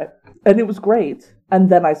theater, right? And it was great. And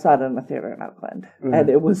then I saw it in a theater in Oakland, and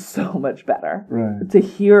it was so much better. Right. To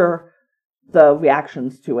hear the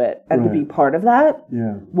reactions to it and to be part of that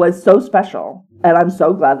was so special. And I'm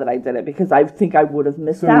so glad that I did it, because I think I would have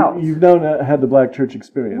missed out. You've now had the black church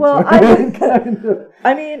experience. Well,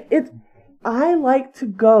 I mean, I like to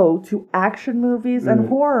go to action movies and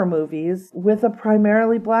horror movies with a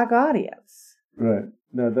primarily black audience. Right.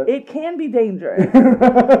 No, it can be dangerous.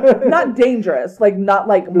 Not dangerous, not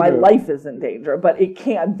like my life is in danger, but it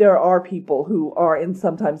can. There are people who are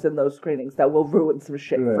sometimes in those screenings that will ruin some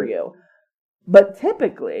shit for you. But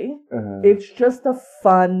typically, it's just a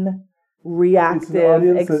fun,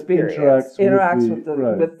 reactive experience.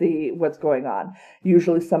 Interacts with the what's going on.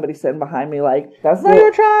 Usually somebody sitting behind me like, that's not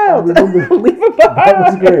your child. Leave it behind. That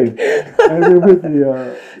was great. I remember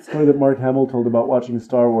the story that Mark Hamill told about watching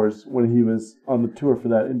Star Wars when he was on the tour for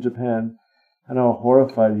that in Japan, and how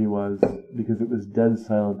horrified he was because it was dead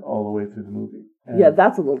silent all the way through the movie. And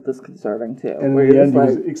that's a little disconcerting too. And in the end, he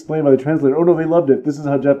was explained by the translator, "Oh no, they loved it. This is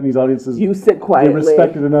how Japanese audiences sit quietly. They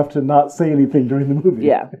respected enough to not say anything during the movie."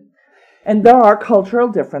 Yeah. And there are cultural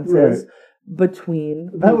differences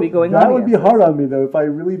between movie-going audiences. That would be hard on me, though, if I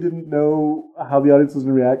really didn't know how the audience was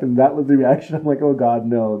going to react, and that was the reaction. I'm like, oh, God,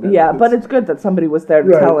 no. But it's good that somebody was there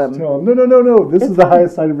to tell him. No. This is the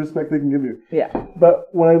highest sign of respect they can give you. Yeah. But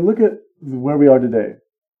when I look at where we are today,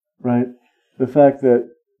 right, the fact that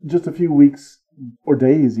just a few weeks or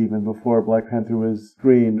days even before Black Panther was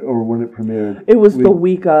screened or when it premiered. It was the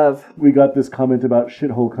week of. We got this comment about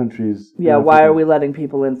shithole countries. Yeah, why are we letting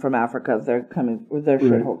people in from Africa? They're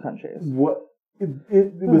shithole countries.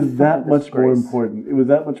 It was that much more important. It was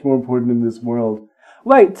that much more important in this world.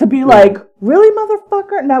 Right, to be like, really,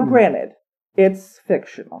 motherfucker? Now, granted, it's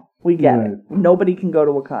fictional. We get it. Nobody can go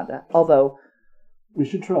to Wakanda. Although... we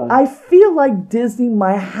should try. I feel like Disney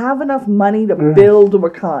might have enough money to build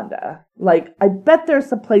Wakanda. Like, I bet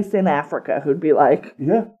there's a place in Africa who'd be like...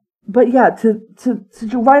 yeah. But yeah, to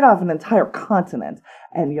write off an entire continent,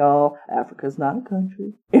 and y'all, Africa's not a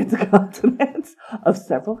country. It's a continent of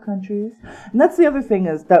several countries. And that's the other thing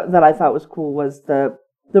is that I thought was cool was the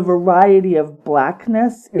variety of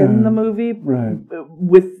blackness in the movie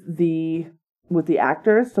with the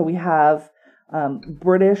actors. So we have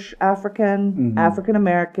British African, African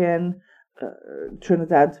American,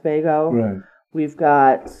 Trinidad Tobago. Right. We've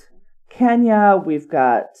got Kenya, we've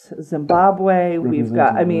got Zimbabwe, we've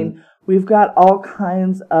got all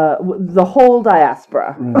kinds of the whole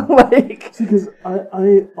diaspora. Right. See, because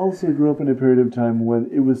I also grew up in a period of time when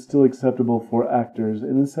it was still acceptable for actors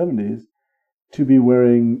in the 70s to be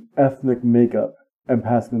wearing ethnic makeup and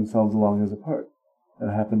passing themselves along as a part.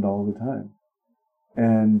 That happened all the time.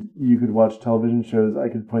 And you could watch television shows, I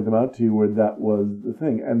could point them out to you, where that was the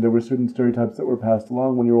thing. And there were certain stereotypes that were passed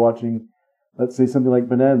along when you were watching, let's say, something like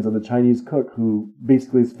Bonanza, the Chinese cook who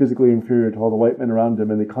basically is physically inferior to all the white men around him,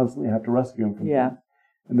 and they constantly have to rescue him from things.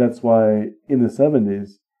 And that's why, in the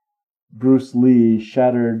 70s, Bruce Lee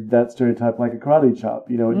shattered that stereotype like a karate chop.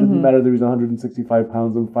 You know, it didn't matter that he was 165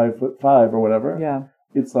 pounds and 5'5" or whatever. Yeah.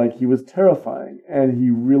 It's like he was terrifying, and he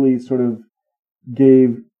really sort of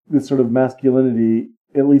gave this sort of masculinity,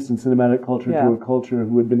 at least in cinematic culture, to a culture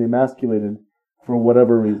who had been emasculated for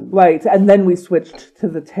whatever reason. Right, and then we switched to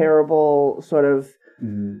the terrible sort of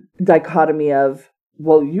dichotomy of,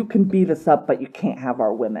 well, you can beat us up, but you can't have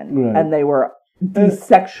our women. Right. And they were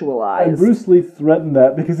desexualized. And Bruce Lee threatened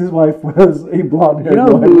that because his wife was a blonde-haired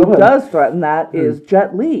woman. You know who does threaten that is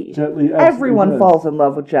Jet Li. Jet Li Everyone falls in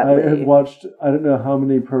love with Jet Li. I have watched, I don't know how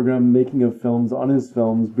many program making of films on his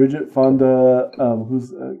films. Bridget Fonda,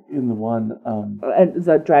 who's in the one... and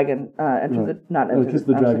the Dragon, Kiss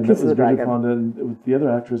the Dragon. That was Bridget Fonda, and it was the other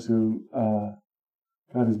actress who...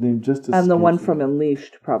 God, his name just escapes. And the one from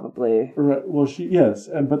Unleashed, probably. Right. Well,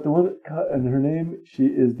 but the one, and her name, she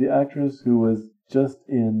is the actress who was just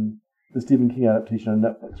in the Stephen King adaptation on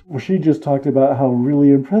Netflix. Well, she just talked about how really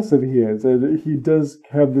impressive he is, and he does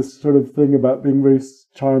have this sort of thing about being very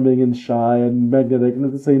charming and shy and magnetic, and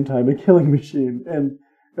at the same time a killing machine. And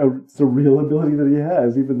It's a real ability that he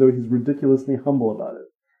has, even though he's ridiculously humble about it.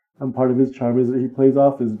 And part of his charm is that he plays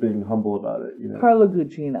off as being humble about it. Carlo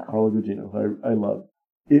Gugino. Who I love.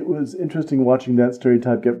 It was interesting watching that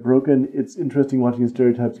stereotype get broken. It's interesting watching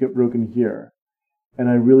stereotypes get broken here. And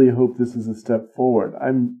I really hope this is a step forward.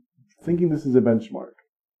 I'm thinking this is a benchmark.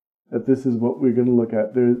 That this is what we're going to look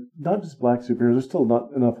at. There's not just black superheroes. There's still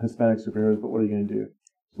not enough Hispanic superheroes, but what are you going to do?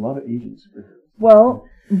 There's a lot of Asian superheroes. Well,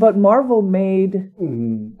 but Marvel made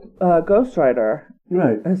Ghost Rider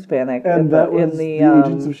Hispanic. And that was the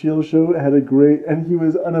Agents of S.H.I.E.L.D. show had a great... And he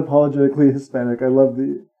was unapologetically Hispanic. I love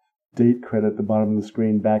the date credit at the bottom of the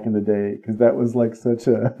screen back in the day, because that was like such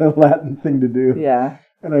a Latin thing to do. Yeah.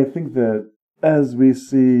 And I think that as we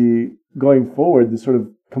see going forward, the sort of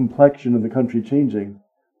complexion of the country changing,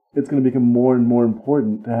 it's going to become more and more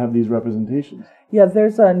important to have these representations. Yeah,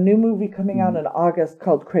 there's a new movie coming out in August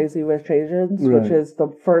called Crazy Rich Asians, which is the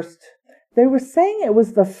first... They were saying it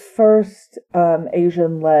was the first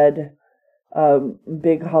Asian-led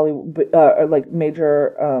big Hollywood, like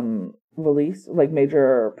major release, like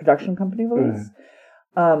major production company release.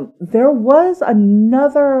 There was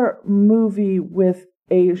another movie with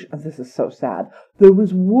Asian... This is so sad. There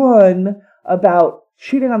was one about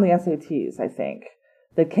cheating on the SATs, I think,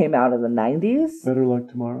 that came out in the 90s. Better Luck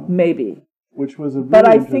Tomorrow? Maybe. Which was a really But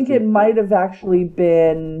I think it might have actually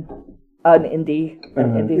been an indie it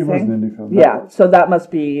thing. was an indie film. Yeah, so that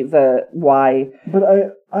must be the why.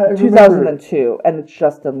 But I 2002, and it's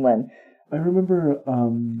Justin Lin. I remember...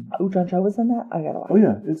 John Cho was in that? I gotta watch. Oh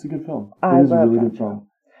yeah, it's a good film. I is love a really John good Cho. film.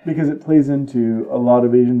 Because it plays into a lot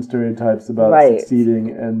of Asian stereotypes about succeeding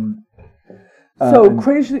and... So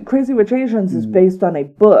Crazy Rich Asians is based on a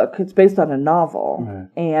book. It's based on a novel,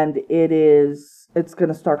 and it's going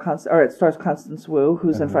to star it stars Constance Wu,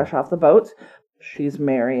 who's in Fresh Off the Boat. She's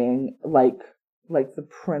marrying like the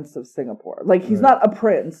Prince of Singapore. Like he's not a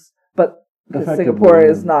prince, but because Singapore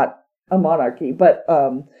is not a monarchy, but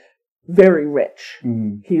very rich.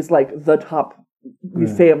 He's like the top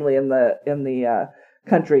family in the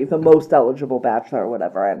country, the most eligible bachelor or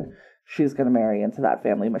whatever, and she's going to marry into that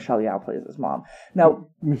family. Michelle Yeoh plays his mom. Now,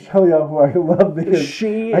 Michelle Yeoh, who I love because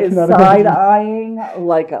she is side-eyeing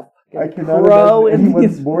like a pro.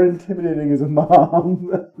 Anyone's more intimidating as a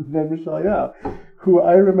mom than Michelle Yeoh, who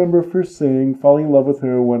I remember first falling in love with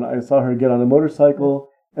her when I saw her get on a motorcycle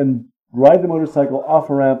and ride the motorcycle off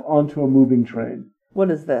a ramp onto a moving train.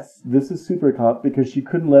 What is this? This is Super Cop because she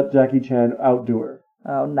couldn't let Jackie Chan outdo her.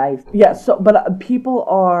 Oh, nice. Yeah, but people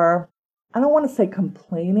are... I don't want to say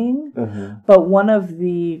complaining, but one of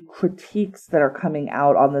the critiques that are coming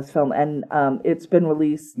out on this film, and it's been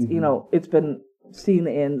released, it's been seen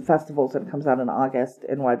in festivals, and it comes out in August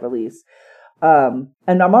in wide release. And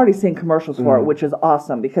I'm already seeing commercials for it, which is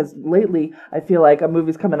awesome, because lately I feel like a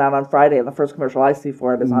movie's coming out on Friday, and the first commercial I see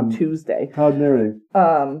for it is on Tuesday. Proud Mary.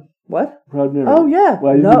 What? Proud Mary. Oh, yeah.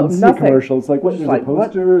 Well, you didn't see a commercial. It's like, what, there's a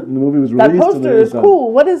poster, and the movie was released. That poster is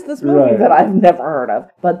cool. What is this movie that I've never heard of?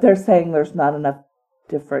 But they're saying there's not enough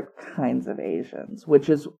different kinds of Asians, which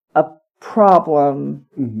is a problem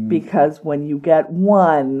because when you get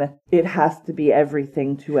one, it has to be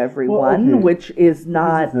everything to everyone, which is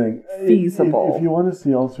not feasible. If you want to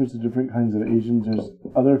see all sorts of different kinds of Asians, there's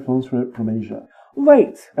other films from Asia.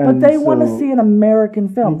 Right, but they want to see an American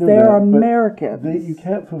film. They're Americans. You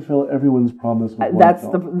can't fulfill everyone's promise with that's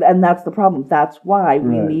the problem. That's why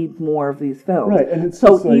we need more of these films. Right, and it's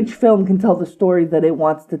so each film can tell the story that it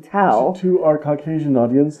wants to tell. To our Caucasian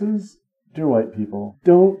audiences, dear white people,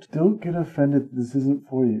 don't get offended that this isn't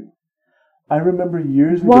for you. I remember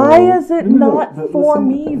years ago... Why is it not for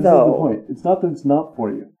me, though? This is the point. It's not that it's not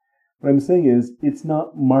for you. What I'm saying is, it's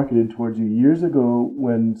not marketed towards you. Years ago,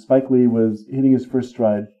 when Spike Lee was hitting his first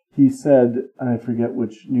stride, he said, and I forget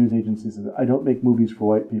which news agency said it, I don't make movies for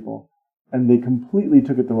white people. And they completely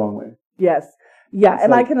took it the wrong way. Yes. Yeah,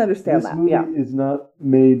 and I can understand that. This movie is not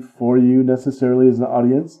made for you necessarily as an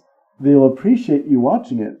audience. They'll appreciate you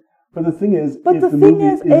watching it. But the thing is, if the movie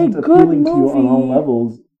isn't appealing to you on all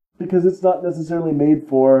levels, because it's not necessarily made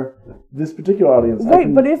for this particular audience.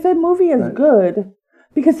 Right, but if a movie is good...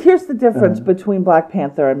 Because here's the difference between Black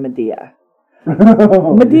Panther and Medea.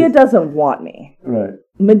 Medea doesn't want me. Right.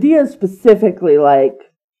 Medea is specifically like,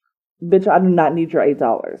 bitch, I do not need your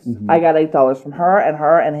 $8. I got $8 from her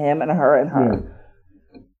and him and her and her.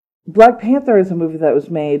 Yeah. Black Panther is a movie that was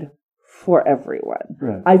made for everyone.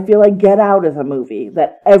 Right. I feel like Get Out is a movie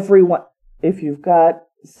that everyone, if you've got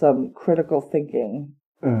some critical thinking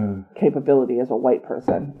capability as a white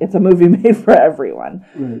person, it's a movie made for everyone.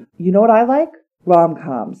 Right. You know what I like?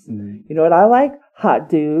 Rom-coms. You know what I like? Hot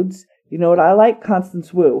dudes. You know what I like?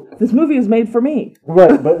 Constance Wu. This movie is made for me.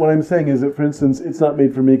 Right, but what I'm saying is that, for instance, it's not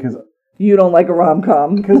made for me because... You don't like a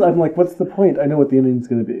rom-com. Because I'm like, what's the point? I know what the ending's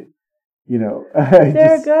going to be. You know,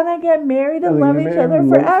 they're gonna get married and love each other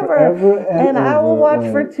forever, and I will watch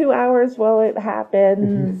for 2 hours while it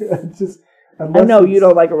happens. I know you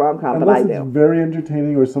don't like a rom-com, but I do. Unless it's very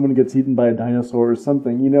entertaining, or someone gets eaten by a dinosaur or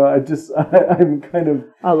something. You know, I'm kind of...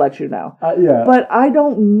 I'll let you know. Yeah. But I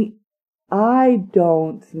don't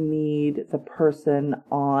need the person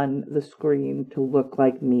on the screen to look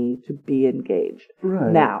like me to be engaged.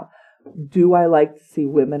 Right. Now, do I like to see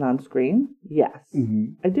women on screen? Yes,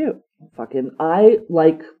 mm-hmm. I do. I'm going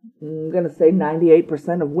to say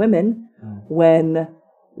 98% of women, when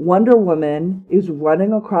Wonder Woman is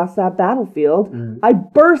running across that battlefield, I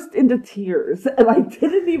burst into tears, and I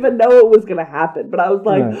didn't even know it was going to happen, but I was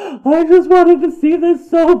like, I just wanted to see this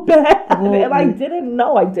so bad, and I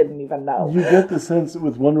didn't even know. You get the sense that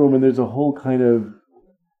with Wonder Woman, there's a whole kind of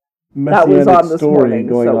messianic story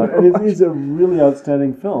going on, and it is a really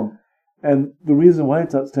outstanding film. And the reason why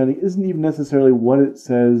it's outstanding isn't even necessarily what it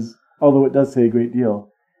says, although it does say a great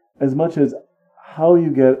deal, as much as how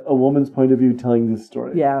you get a woman's point of view telling this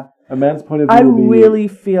story. Yeah. A man's point of view I really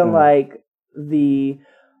feel like the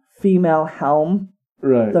female helm,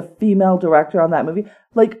 the female director on that movie,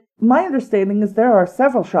 like, my understanding is there are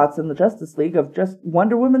several shots in the Justice League of just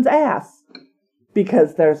Wonder Woman's ass.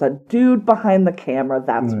 Because there's a dude behind the camera,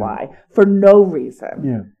 that's why. For no reason.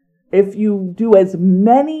 Yeah. If you do as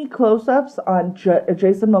many close-ups on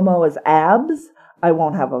Jason Momoa's abs, I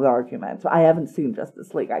won't have an argument. I haven't seen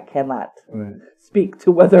Justice League. I cannot speak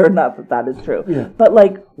to whether or not that is true. Yeah. But,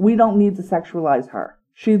 like, we don't need to sexualize her.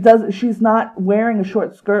 She's not wearing a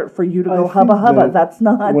short skirt for you to go hubba hubba. That's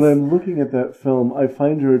not... When I'm looking at that film, I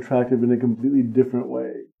find her attractive in a completely different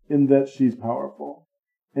way, in that she's powerful.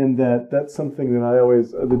 And that's something that I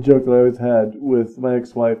always... the joke that I always had with my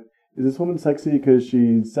ex-wife, is this woman sexy because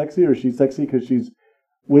she's sexy, or she's sexy because she's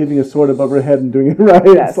waving a sword above her head and doing it right?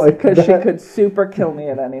 Yes, because she could super kill me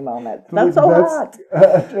at any moment. That's so hot.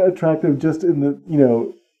 Attractive just in the, you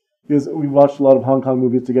know, because we watched a lot of Hong Kong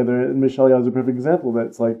movies together, and Michelle Yeoh is a perfect example.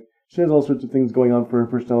 That's like, she has all sorts of things going on for her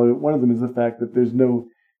personality. One of them is the fact that there's no...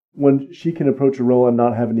 When she can approach a role and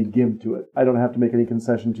not have any give to it. I don't have to make any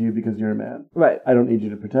concession to you because you're a man. Right. I don't need you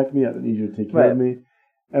to protect me. I don't need you to take care of me.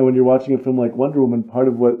 And when you're watching a film like Wonder Woman, part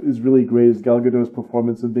of what is really great is Gal Gadot's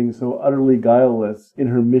performance of being so utterly guileless in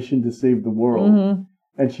her mission to save the world. Mm-hmm.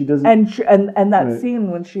 And she doesn't... And that scene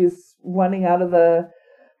when she's running out of the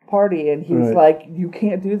party and he's like, you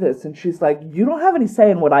can't do this. And she's like, you don't have any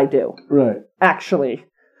say in what I do. Right. Actually.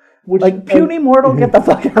 Puny mortal, get the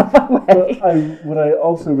fuck out of my way. What I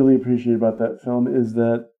also really appreciate about that film is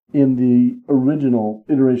that in the original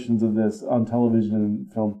iterations of this on television and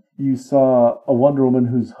film, you saw a Wonder Woman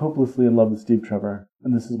who's hopelessly in love with Steve Trevor.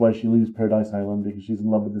 And this is why she leaves Paradise Island, because she's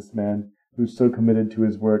in love with this man who's so committed to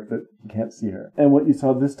his work that he can't see her. And what you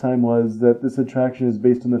saw this time was that this attraction is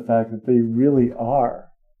based on the fact that they really are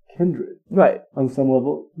kindred. Right. On some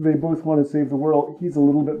level. They both want to save the world. He's a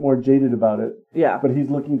little bit more jaded about it. Yeah. But he's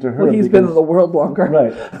looking to her. Well, he's been in the world longer.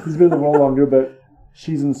 Right. He's been in the world longer, but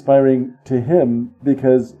she's inspiring to him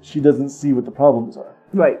because she doesn't see what the problems are.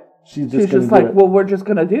 Right. She's just like, well, we're just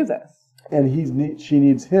going to do this. And she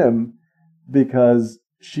needs him because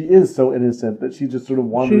she is so innocent that she's just sort of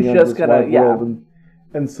wandering out of this wide world.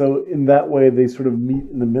 And so in that way, they sort of meet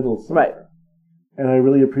in the middle somewhere. Right. And I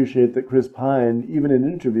really appreciate that Chris Pine, even in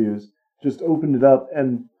interviews, just opened it up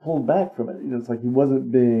and pulled back from it. You know, it's like he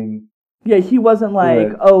wasn't being... Yeah, he wasn't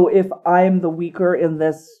like, oh, if I'm the weaker in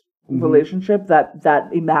this relationship, that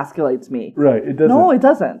emasculates me. Right, it doesn't. No, it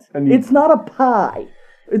doesn't. It's not a pie.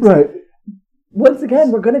 Right. Once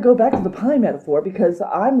again, we're going to go back to the pie metaphor because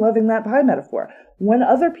I'm loving that pie metaphor. When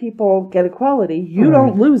other people get equality, you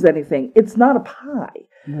don't lose anything. It's not a pie.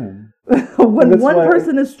 Yeah. When one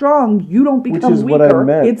person is strong, you don't become weaker. What I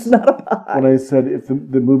meant it's not a pie. When I said if the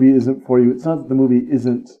movie isn't for you, it's not that the movie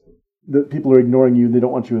isn't, that people are ignoring you, they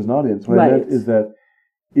don't want you as an audience. What I meant is that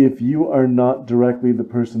if you are not directly the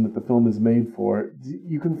person that the film is made for,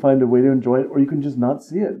 you can find a way to enjoy it, or you can just not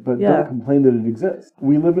see it, but don't complain that it exists.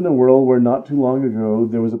 We live in a world where not too long ago,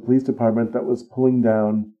 there was a police department that was pulling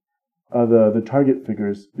down the target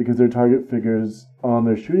figures, because their target figures on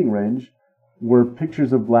their shooting range were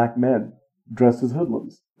pictures of black men dressed as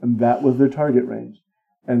hoodlums, and that was their target range.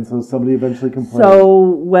 And so somebody eventually complained. So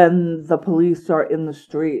when the police are in the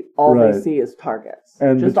street, all they see is targets.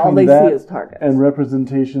 And just all they see is targets. And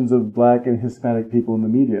representations of black and Hispanic people in the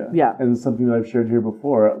media. Yeah. And it's something that I've shared here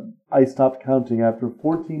before. I stopped counting after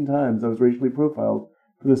 14 times I was racially profiled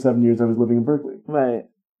for the 7 years I was living in Berkeley. Right.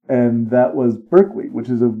 And that was Berkeley, which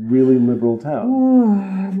is a really liberal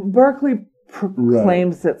town. Berkeley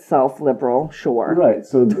claims itself liberal, sure. Right.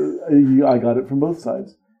 So I got it from both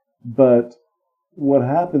sides. But what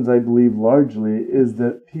happens, I believe, largely is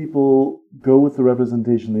that people go with the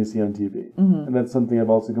representation they see on TV. Mm-hmm. And that's something I've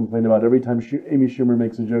also complained about. Every time Amy Schumer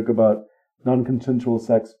makes a joke about non-consensual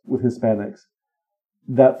sex with Hispanics,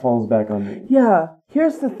 that falls back on me. Yeah.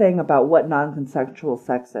 Here's the thing about what non-consensual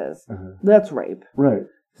sex is. That's rape. Right.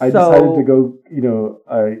 I decided to go,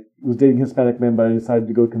 I was dating Hispanic men, but I decided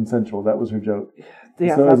to go consensual. That was her joke.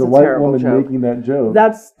 Yeah, so that's as a white woman making that joke.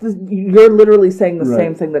 You're literally saying the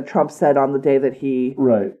same thing that Trump said on the day that he...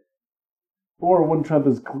 Right. Or when Trump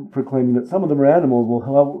is proclaiming that some of them are animals,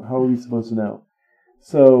 well, how are we supposed to know?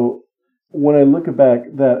 So when I look back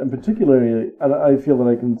that, and particularly, I feel that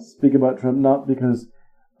I can speak about Trump not because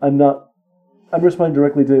I'm responding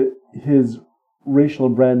directly to his racial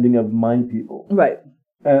branding of my people. Right.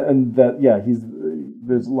 And that,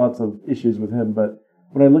 there's lots of issues with him, but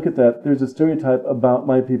when I look at that, there's a stereotype about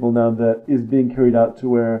my people now that is being carried out to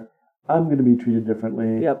where I'm going to be treated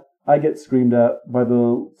differently. Yep. I get screamed at by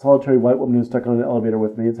the solitary white woman who's stuck on an elevator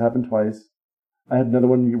with me. It's happened twice. I had another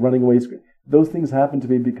one running away. Those things happen to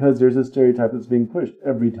me because there's a stereotype that's being pushed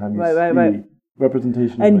every time you see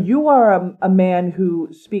representation. And you are a man who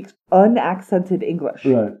speaks unaccented English.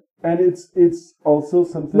 Right. And it's also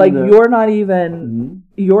something like that,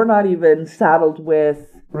 you're not even saddled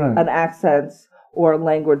with an accent or a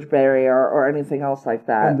language barrier or anything else like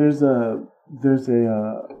that. And there's a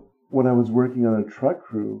when I was working on a truck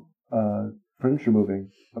crew, furniture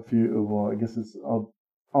moving I guess it's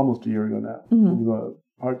almost a year ago now. Mm-hmm. It was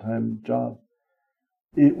a part-time job.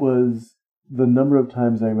 It was the number of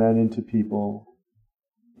times I ran into people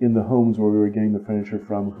in the homes where we were getting the furniture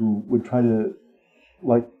from who would try to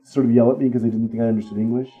sort of yell at me because they didn't think I understood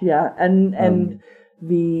English. Yeah, and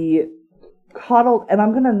the coddled, and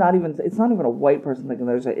I'm gonna it's not even a white person thing.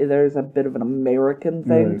 There's a bit of an American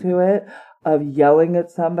thing to it of yelling at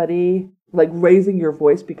somebody, like raising your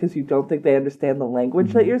voice because you don't think they understand the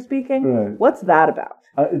language that you're speaking. Right. What's that about?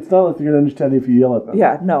 It's not like you're gonna understand if you yell at them.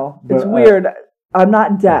 Yeah, no, it's weird. I'm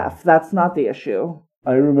not deaf. That's not the issue.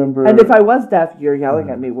 I remember... And if I was deaf, your yelling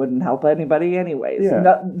at me wouldn't help anybody anyways.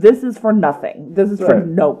 Yeah. This is for nothing. This is for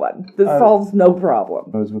no one. This solves no problem.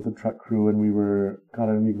 I was with a truck crew and we were... God,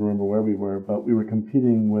 I don't even remember where we were, but we were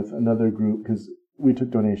competing with another group because we took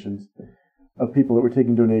donations of people that were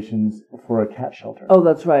taking donations for a cat shelter. Oh,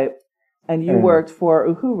 that's right. And you worked for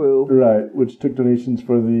Uhuru. Right, which took donations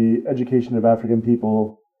for the education of African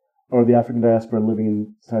people or the African diaspora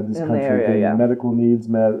living inside this country, getting medical needs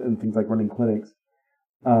met and things like running clinics.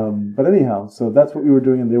 But anyhow, so that's what we were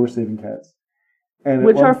doing, and they were saving cats. And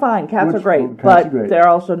which are fine. Cats are great, but they're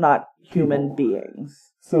also not human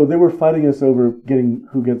beings. So they were fighting us over getting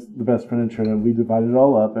who gets the best furniture, and we divided it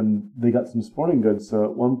all up, and they got some sporting goods. So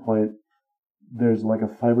at one point, there's like a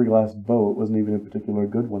fiberglass bow. It wasn't even a particular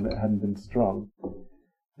good one that hadn't been strung.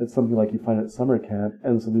 It's something like you find at summer camp,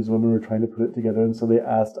 and so these women were trying to put it together, and so they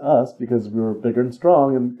asked us, because we were bigger and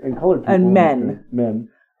strong and colored people. And men.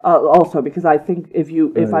 Also, because I think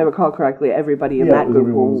if I recall correctly, everybody in that group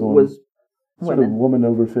was sort of woman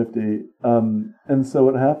over 50. And so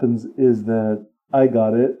what happens is that I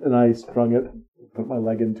got it, and I strung it, put my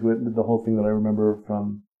leg into it, and did the whole thing that I remember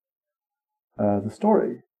from the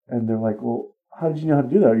story. And they're like, well, how did you know how to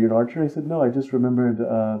do that? Are you an archer? I said, no, I just remembered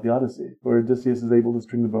the Odyssey, where Odysseus is able to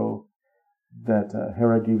string the bow, that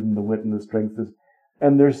Hera gave him the wit and the strength.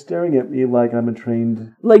 And they're staring at me like I'm a trained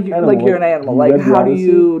animal. Like you're an animal. Like, how do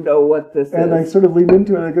you know what this is? And I sort of leaned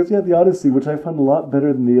into it, and I goes, the Odyssey, which I found a lot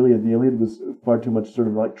better than the Iliad. The Iliad was far too much sort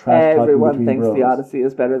of like trash talking between bros. Everyone thinks the Odyssey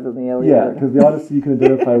is better than the Iliad. Yeah, because the Odyssey you can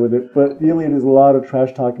identify with it, but the Iliad is a lot of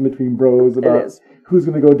trash talking between bros about who's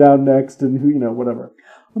going to go down next and who, whatever.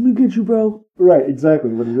 I'm going to get you, bro. Right, exactly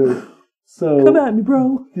what it is. So come at me,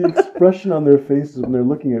 bro. The expression on their faces when they're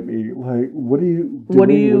looking at me, like, what are you doing? What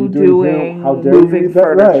are you doing? How dare moving you do that?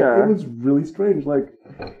 Furniture. Right. It was really strange. Like,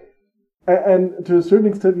 and to a certain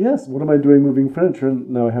extent, yes, what am I doing moving furniture? And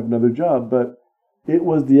now I have another job. But it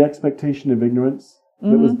was the expectation of ignorance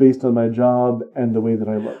that was based on my job and the way that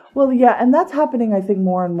I looked. Well, yeah, and that's happening, I think,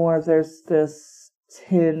 more and more. There's this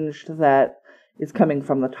tinge that is coming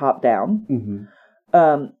from the top down.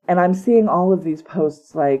 Mm-hmm. And I'm seeing all of these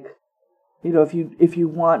posts like, if you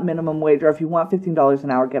want minimum wage or if you want $15 an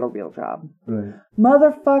hour, get a real job. Right.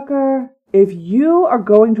 Motherfucker, if you are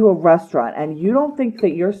going to a restaurant and you don't think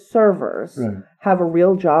that your servers have a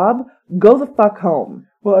real job, go the fuck home.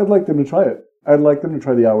 Well, I'd like them to try it. I'd like them to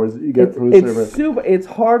try the hours that you get from a server. It's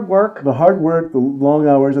hard work. The hard work, the long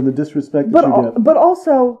hours, and the disrespect that you get. But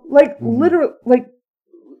also, literally,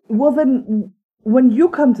 Well, then, when you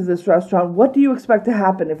come to this restaurant, what do you expect to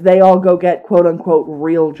happen if they all go get quote-unquote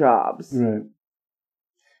real jobs? Right.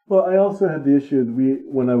 Well, I also had the issue that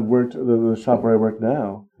when I worked the shop where I work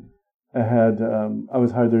now, I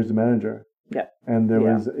was hired there as a manager. Yeah. And there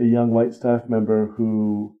was a young white staff member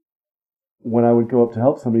who, when I would go up to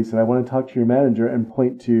help somebody, said, "I want to talk to your manager," and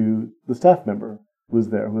point to the staff member who was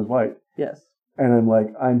there, who was white. Yes. And I'm like,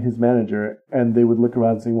 "I'm his manager," and they would look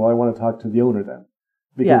around saying, "Well, I want to talk to the owner then."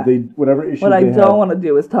 Because whatever issues what I they don't want to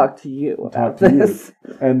do is talk to you about this.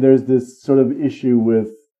 And there's this sort of issue with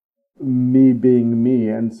me being me.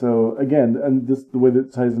 And so, again, and this the way that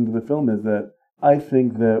it ties into the film is that I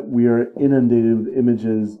think that we are inundated with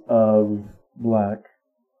images of Black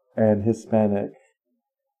and Hispanic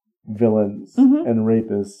villains and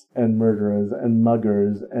rapists and murderers and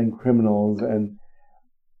muggers and criminals and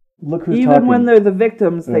look who's talking. Even when they're the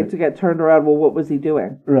victims, they get turned around. Well, what was he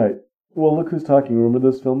doing? Right. Well, Look Who's Talking. Remember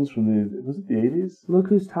those films from was it the 80s? Look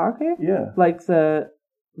Who's Talking? Yeah. Like the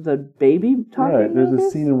baby talking Right. There's movies?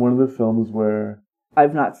 a scene in one of the films where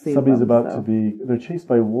I've not seen somebody's they're chased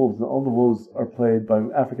by wolves, and all the wolves are played by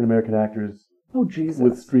African-American actors. Oh, Jesus.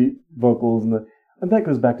 With street vocals, and that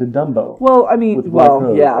goes back to Dumbo. Well, I mean,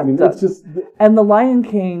 yeah. I mean, it's just... And the Lion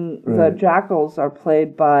King, the jackals are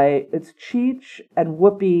played by, it's Cheech and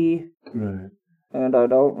Whoopi. Right. And I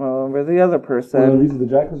don't remember the other person. Well, these are the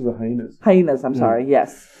jackals or the hyenas? Hyenas, I'm sorry,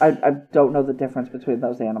 yes. I don't know the difference between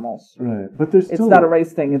those animals. Right. But there's still... It's not a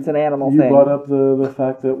race thing, it's an animal thing. You brought up the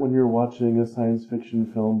fact that when you're watching a science fiction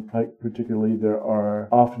film, particularly, there are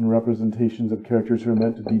often representations of characters who are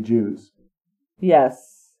meant to be Jews.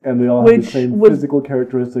 Yes. And they all have the same physical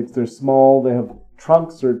characteristics. They're small, they have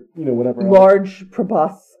trunks or, whatever. Large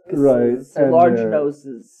proboscises. Right. So large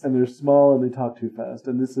noses. And they're small and they talk too fast.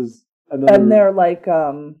 And this is... And they're like,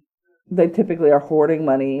 they typically are hoarding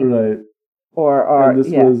money. Right. Or are, and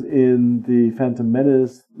this was in the Phantom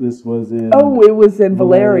Menace. This was in... Oh, it was in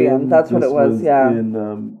Valerian. That's what it was, yeah.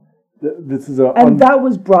 This is that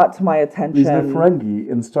was brought to my attention... These are Ferengi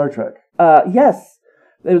in Star Trek. Yes.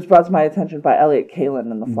 It was brought to my attention by Elliot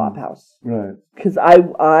Kalin in the Flophouse. Right. Because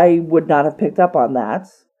I would not have picked up on that.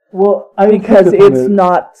 Well, because it's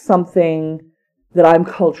not something that I'm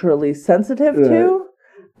culturally sensitive to.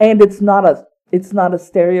 And it's not a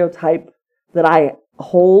stereotype that I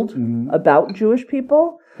hold about Jewish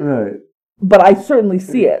people. Right. But I certainly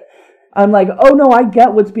see it. I'm like, oh no, I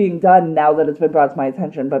get what's being done now that it's been brought to my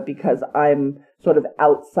attention, but because I'm sort of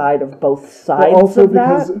outside of both sides of that. Also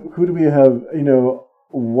because, who do we have,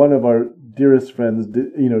 one of our dearest friends,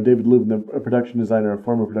 David Lubin, a production designer, a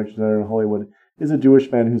former production designer in Hollywood, is a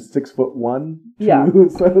Jewish man who's 6'1". Yeah.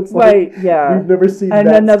 So it's like, we've never seen and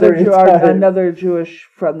that another Jewish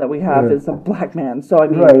friend that we have is a black man. So I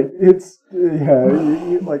mean, right? It's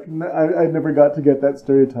I never got to get that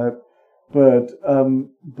stereotype, but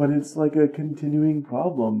it's like a continuing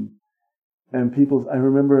problem, and I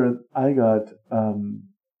remember I got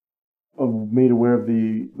made aware of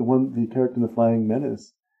the character in The Flying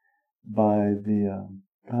Menace by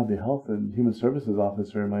the Health and Human Services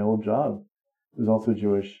officer in my old job. Who's also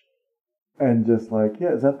Jewish, and just like,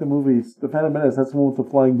 is that the movie, The Phantom Menace? That's the one with the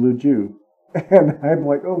flying blue Jew. And I'm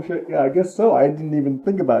like, oh shit, yeah, I guess so. I didn't even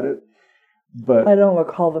think about it. But I don't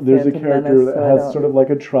recall the Phantom Menace. There's a character that has sort of like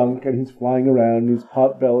a trunk, and he's flying around, and he's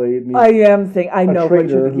pot-bellied. And I know what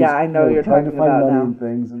you're trying talking to find about money now. And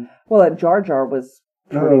things. Well, and Jar Jar was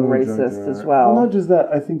pretty racist as well. Well, not just that.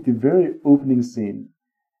 I think the very opening scene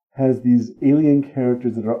has these alien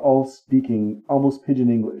characters that are all speaking almost pidgin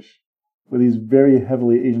English, with these very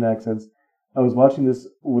heavily Asian accents. I was watching this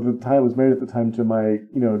I was married at the time to my,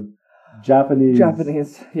 Japanese,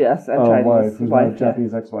 yes, and Chinese wife, who's my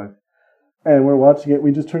Japanese ex-wife. And we're watching it,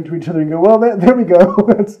 we just turn to each other and go, well, there we go,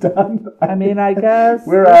 it's done. I guess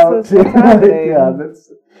we're out.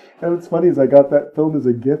 And what's funny is I got that film as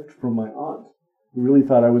a gift from my aunt, who really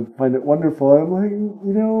thought I would find it wonderful. I'm like,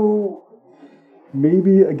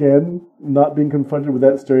 maybe, again, not being confronted with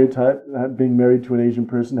that stereotype, being married to an Asian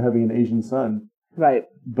person, having an Asian son. Right.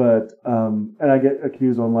 But, and I get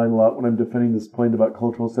accused online a lot when I'm defending this point about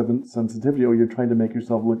cultural sensitivity, or you're trying to make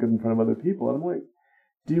yourself look good in front of other people. And I'm like,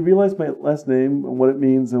 do you realize my last name and what it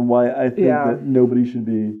means and why I think that nobody should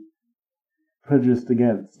be prejudiced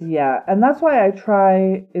against? Yeah, and that's why I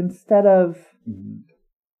try, instead of...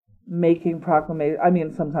 making proclamations. I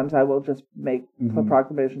mean, sometimes I will just put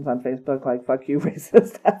proclamations on Facebook like, fuck you,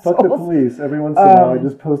 racist assholes. Fuck the police. Every once in a while I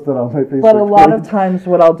just post that on my Facebook But a lot of times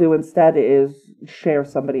what I'll do instead is share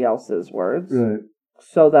somebody else's words. Right.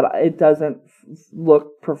 So that it doesn't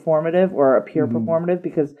look performative or appear performative,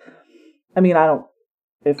 because, I mean, I don't...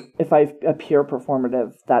 If I appear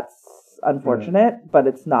performative, that's unfortunate, but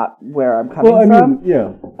it's not where I'm coming from.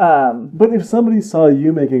 Yeah. But if somebody saw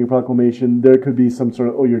you making a proclamation, there could be some sort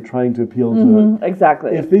of, you're trying to appeal to it.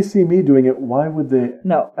 Exactly. If they see me doing it, why would they?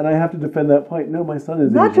 No. And I have to defend that point. No, my son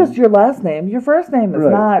is not Asian. just your last name. Your first name is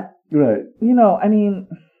not. Right.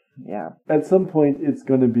 Yeah. At some point, it's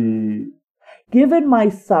going to be. Given my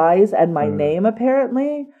size and my name,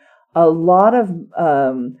 apparently, a lot of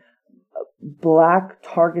black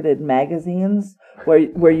targeted magazines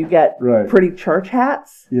where you get pretty church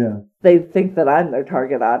hats. Yeah. They think that I'm their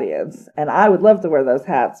target audience, and I would love to wear those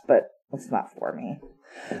hats, but it's not for me.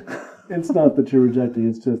 It's not that you're rejecting;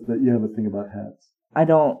 it's just that you have a thing about hats. I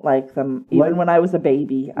don't like them. Even when I was a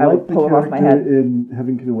baby, I would pull them off my head. In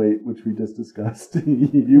Heaven Can Wait, which we just discussed,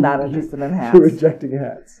 not interested in hats. You're rejecting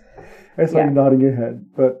hats. I saw you nodding your head,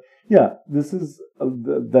 but yeah, this is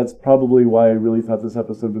that's probably why I really thought this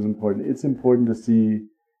episode was important. It's important to see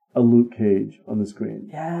a Luke Cage on the screen.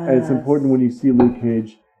 Yes. And it's important when you see Luke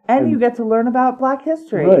Cage. And you get to learn about Black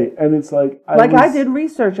history. Right. And it's like... I did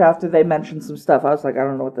research after they mentioned some stuff. I was like, I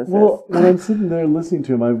don't know what this is. Well, when I'm sitting there listening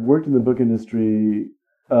to him, I've worked in the book industry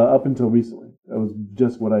up until recently. That was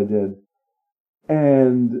just what I did.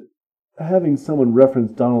 And having someone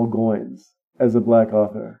reference Donald Goines as a Black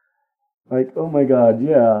author... Like, oh my God,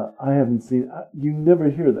 yeah, I haven't seen... You never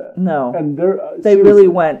hear that. No. And they really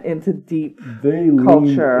went into deep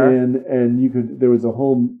culture. And there was a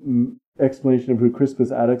whole explanation of who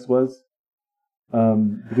Crispus Attucks was.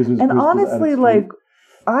 Because it was honestly,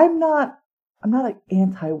 I'm not like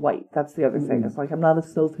anti-white. That's the other thing. It's like, I'm not a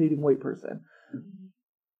self-hating white person.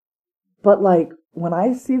 But like, when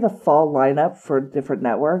I see the fall lineup for different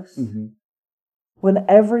networks, when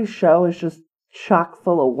every show is just chock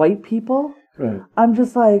full of white people, I'm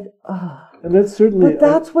just like, oh. And that's certainly... But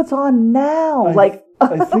that's what's on now.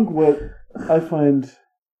 I think what I find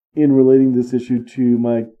in relating this issue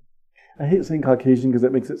to I hate saying Caucasian because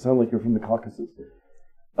that makes it sound like you're from the Caucasus.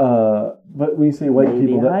 But when you say white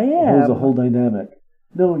people, that holds a whole dynamic.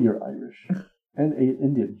 No, you're Irish. And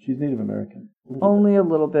Indian. She's Native American. Only a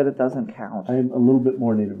little bit. It doesn't count. I am a little bit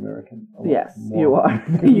more Native American. Yes, you are.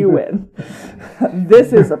 You win.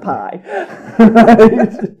 This is a pie.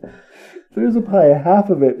 There's a pie. Half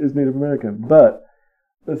of it is Native American. But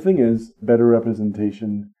the thing is, better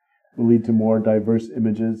representation will lead to more diverse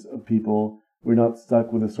images of people. We're not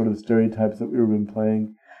stuck with the sort of stereotypes that we've been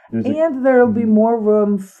playing. There will be more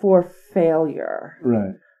room for failure.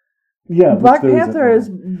 Right. Yeah. Black Panther is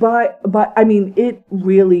it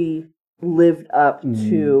really lived up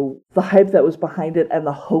to the hype that was behind it and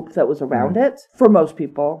the hope that was around it for most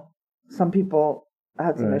people. Some people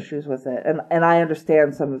had some issues with it, and I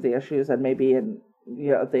understand some of the issues, and maybe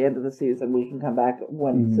at the end of the season we can come back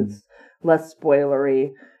once it's less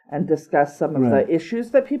spoilery and discuss some of the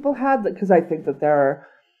issues that people had, because I think that there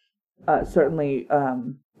are certainly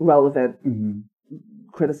relevant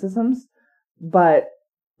criticisms, but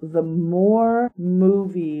the more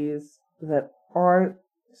movies that aren't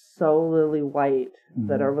solely white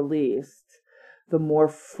that are released, the more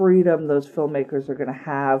freedom those filmmakers are going to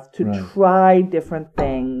have to try different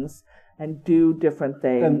things and do different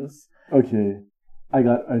things. And, I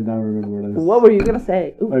now remember what I was... What were you going to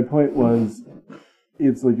say? Ooh. My point was,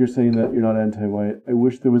 it's like you're saying that you're not anti-white. I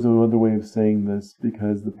wish there was another way of saying this,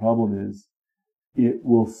 because the problem is it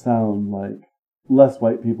will sound like less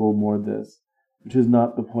white people, more this, which is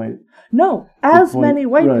not the point. No, many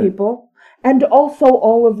white people, and also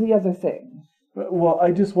all of the other things. Well,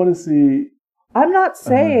 I just want to see... I'm not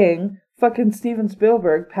saying fucking Steven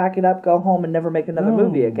Spielberg, pack it up, go home, and never make another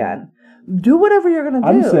movie again. Do whatever you're going to do.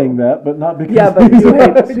 I'm saying that, but not because... Yeah, but you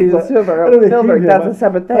hate Steven Spielberg. That's a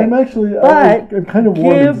separate thing. I'm actually... But I'm kind of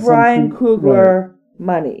give Ryan Coogler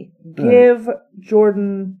money. Give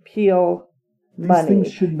Jordan Peele money. These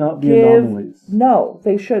things should not be anomalies. No,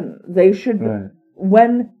 they shouldn't. They should...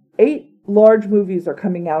 When 8 large movies are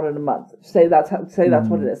coming out in a month, say that's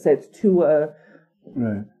what it is. Say it's 2...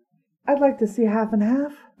 Right. I'd like to see half and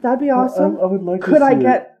half. That'd be awesome. I would like to see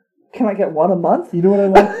Can I get one a month? You know what I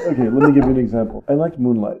like? Okay, let me give you an example. I like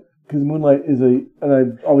Moonlight. Because Moonlight is and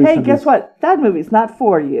I've always Hey, guess what? That movie's not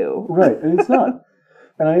for you. Right, and it's not.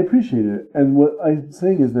 And I appreciate it. And what I'm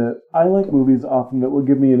saying is that I like movies often that will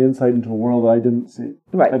give me an insight into a world that I didn't see.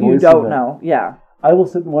 Right, you don't know. Yeah. I will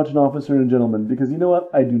sit and watch An Officer and a Gentleman, because you know what?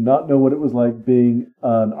 I do not know what it was like being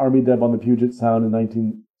an Army Deb on the Puget Sound in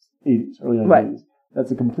 1980s, early 1980s. Right. That's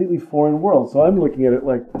a completely foreign world. So I'm looking at it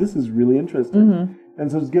like, this is really interesting. And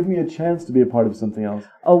so it's given me a chance to be a part of something else.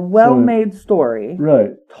 A well-made story.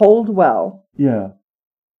 Right. Told well. Yeah.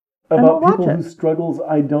 About people whose struggles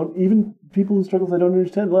I don't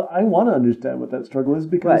understand. I want to understand what that struggle is,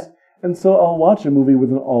 because And so I'll watch a movie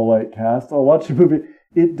with an all-white cast. I'll watch a movie.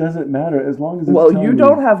 It doesn't matter as long as it's Well, you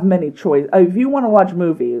don't have many choice. If you want to watch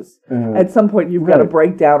movies, at some point you've got to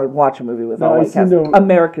break down and watch a movie with all white cast.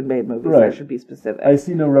 American-made movies, I should be specific. I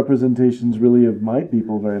see no representations really of my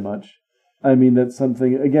people very much. I mean, that's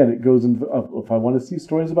something, again, it goes into, if I want to see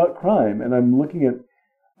stories about crime, and I'm looking at,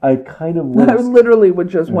 I kind of I literally would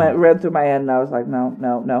just ran through my head, and I was like,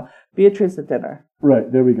 no. Beatrice at dinner.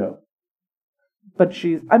 Right, there we go. But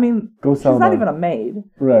she's not even a maid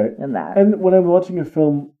in that. And when I'm watching a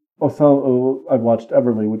film, I've watched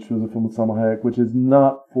Everly, which was a film with Salma Hayek, which is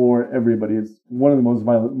not for everybody. It's one of the most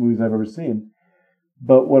violent movies I've ever seen.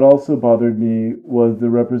 But what also bothered me was the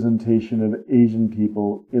representation of Asian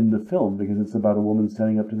people in the film, because it's about a woman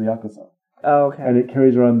standing up to the Yakuza. Oh, okay. And it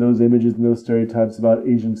carries around those images and those stereotypes about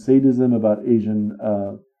Asian sadism, about Asian...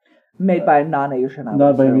 made by a non-Asian,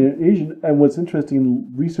 not by an Asian. And what's interesting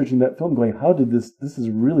in researching that film, going, how did this is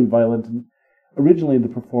really violent. And originally the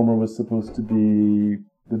performer was supposed to be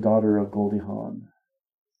the daughter of Goldie Hawn.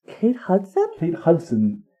 Kate Hudson? Kate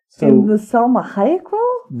Hudson. So in the Salma Hayek role?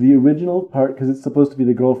 The original part, because it's supposed to be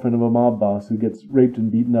the girlfriend of a mob boss who gets raped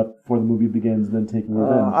and beaten up before the movie begins and then taking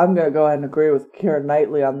revenge. I'm going to go ahead and agree with Keira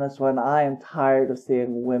Knightley on this one. I am tired of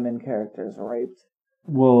seeing women characters raped.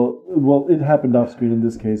 Well, it happened off screen in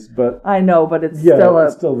this case, but I know, but it's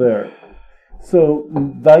it's still there. So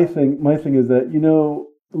my thing is that,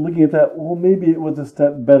 looking at that, well, maybe it was a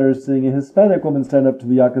step better seeing a Hispanic woman stand up to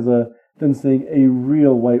the Yakuza than seeing a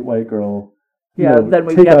real white girl. Then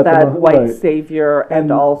we get that white savior, and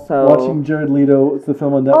also watching Jared Leto. It's the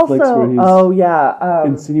film on Netflix where he's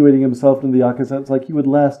insinuating himself into the Yakuza. It's like he would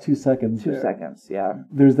last 2 seconds. 2 seconds, yeah.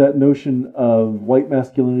 There's that notion of white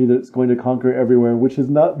masculinity that's going to conquer everywhere, which has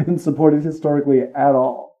not been supported historically at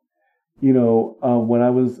all. When I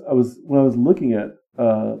was looking at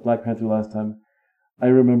Black Panther last time, I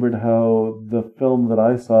remembered how the film that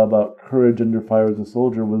I saw about courage under fire as a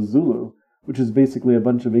soldier was Zulu, which is basically a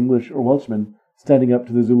bunch of English or Welshmen standing up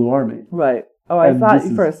to the Zulu army. Right. Oh, I thought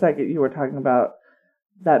for a second you were talking about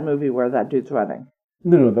that movie where that dude's running.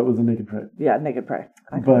 No, that was The Naked Prey. Yeah, Naked Prey.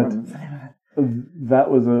 That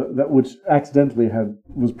was which accidentally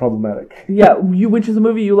was problematic. Yeah, which is a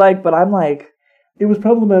movie you like, but I'm like... It was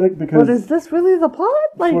problematic because... But is this really the plot?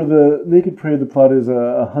 For The Naked Prey, the plot is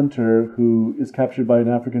a hunter who is captured by an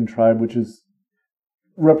African tribe, which is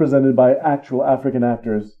represented by actual African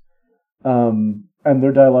actors. And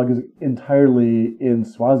their dialogue is entirely in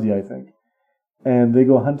Swazi, I think. And they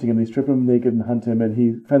go hunting him. They strip him naked and hunt him, and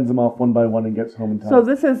he fends them off one by one and gets home in time. So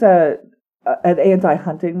this is an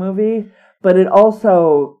anti-hunting movie, but it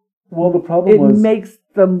also... Well, the problem makes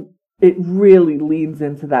them... It really leans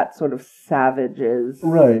into that sort of savages...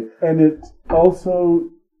 Right. And it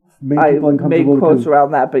also... I made quotes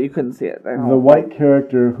around that, but you couldn't see it. The white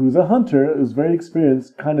character, who's a hunter, who's very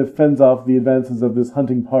experienced, kind of fends off the advances of this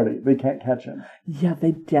hunting party. They can't catch him. Yeah,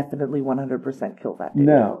 they definitely 100% kill that dude.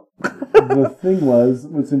 Now, the thing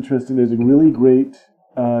what's interesting, there's a really great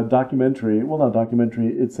documentary. Well, not documentary,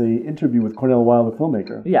 it's an interview with Cornel Wilde, the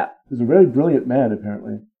filmmaker. Yeah. He's a very brilliant man,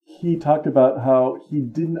 apparently. He talked about how he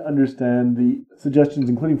didn't understand the suggestions,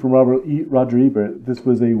 including from Roger Ebert. This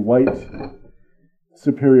was a white...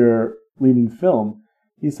 superior-leaning film.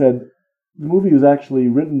 He said, the movie was actually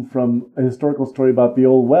written from a historical story about the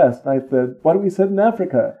Old West. I said, why don't we set it in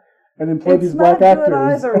Africa and employ these black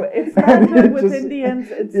actors? It's not good with Indians.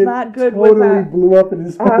 It's not good with blew up in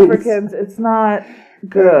his Africans. It's not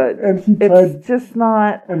good. And he tried... It's just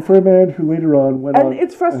not... And for a man who later on went on... And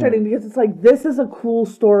it's frustrating because it's like, this is a cool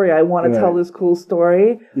story. I want to tell this cool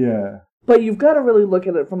story. Yeah. But you've got to really look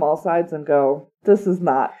at it from all sides and go, this is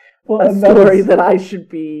not... a story that I should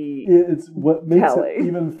be It's what makes telling. It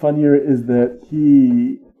even funnier is that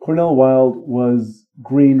Cornel Wilde was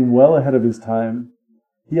green well ahead of his time.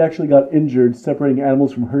 He actually got injured separating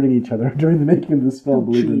animals from hurting each other during the making of this film,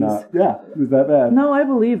 believe it or not. Yeah, it was that bad. No, I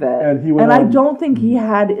believe it. And I don't think he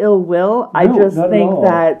had ill will. I just think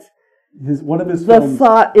that one of his films,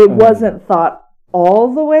 it wasn't thought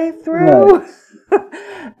all the way through.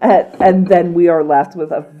 Right. and then we are left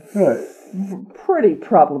with a... Right. Pretty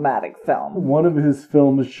problematic film. One of his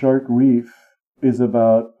films, Shark Reef, is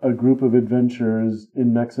about a group of adventurers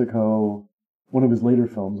in Mexico. One of his later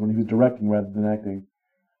films, when he was directing rather than acting,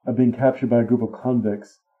 being captured by a group of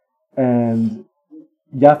convicts. And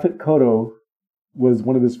Yaphet Kotto was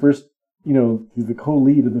one of his first, he's the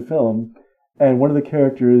co-lead of the film. And one of the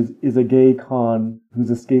characters is a gay con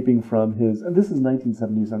who's escaping from his... And this is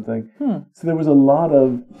 1970-something. So there was a lot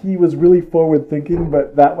of... He was really forward-thinking,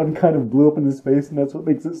 but that one kind of blew up in his face, and that's what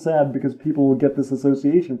makes it sad, because people will get this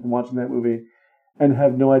association from watching that movie and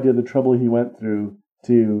have no idea the trouble he went through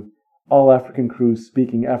to all African crew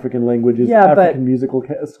speaking African languages, Yeah, African musical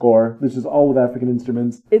score. This is all with African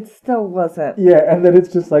instruments. It still wasn't. Yeah, and then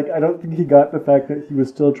it's just like, I don't think he got the fact that he was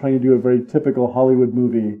still trying to do a very typical Hollywood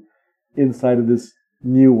movie inside of this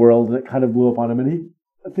new world, and it kind of blew up on him. And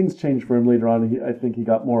things changed for him later on. I think he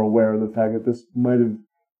got more aware of the fact that this might have,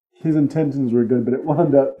 his intentions were good, but it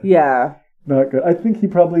wound up not good. I think he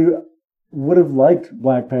probably would have liked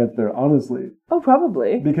Black Panther, honestly. Oh,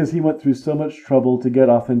 probably. Because he went through so much trouble to get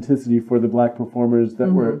authenticity for the black performers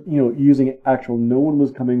that were, using actual, no one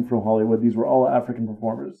was coming from Hollywood. These were all African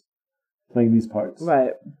performers playing these parts.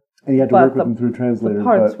 Right. And he had to work with them through a translator. The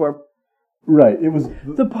parts were... Right. It was...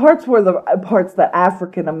 The parts were the parts that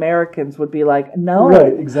African Americans would be like, no.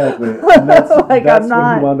 Right, exactly. And that's I'm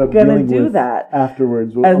not going to do that.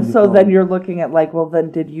 Afterwards. And so then you're looking at like, well, then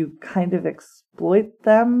did you kind of exploit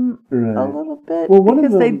them a little bit? Well,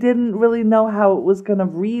 because they didn't really know how it was going to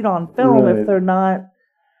read on film if they're not...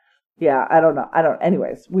 Yeah, I don't know.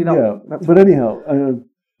 Anyways, we don't... Yeah, but anyhow...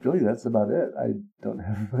 really, that's about it. I don't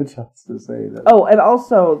have much else to say. Oh, and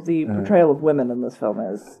also the portrayal of women in this film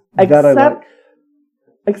is...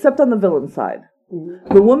 Except on the villain side.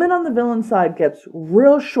 The woman on the villain side gets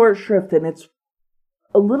real short shrift, and it's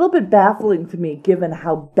a little bit baffling to me given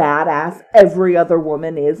how badass every other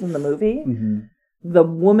woman is in the movie. Mm-hmm. The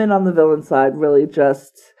woman on the villain side really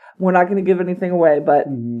just... We're not going to give anything away, but...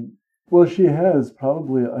 Mm-hmm. Well, she has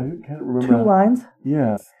probably, I can't remember. 2 lines?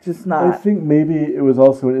 Yeah. Just not. I think maybe it was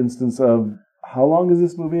also an instance of how long is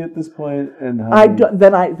this movie at this point, and how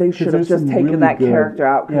they should have just taken that character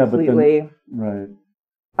out completely. Yeah, right.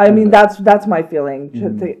 I mean, that's my feeling.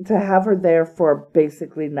 To have her there for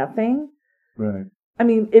basically nothing. Right. I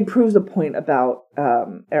mean, it proves a point about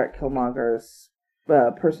Eric Killmonger's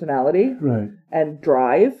personality and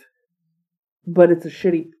drive, but it's a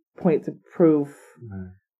shitty point to prove. Right.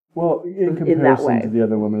 Well, in comparison to the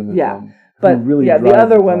other women in the film. But really the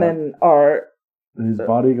other women are... His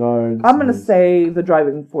bodyguards. I'm going to say the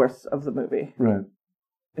driving force of the movie. Right.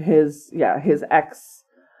 His ex,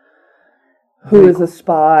 who is a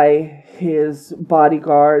spy, his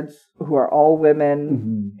bodyguards, who are all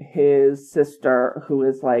women, his sister, who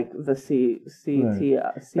is like the CT...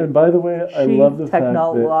 And by the way, I love the fact that...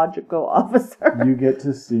 technological officer. You get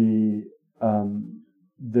to see...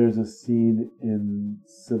 there's a scene in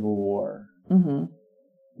Civil War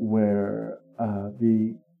where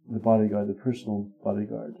the bodyguard, the personal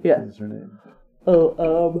bodyguard, what is her name?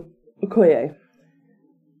 Okoye.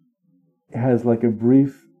 Has like a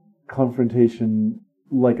brief confrontation,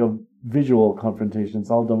 like a visual confrontation.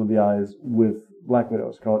 It's all done with the eyes with Black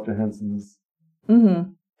Widow, Scarlett Johansson's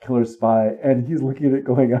killer spy, and he's looking at it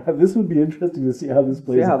going, this would be interesting to see how this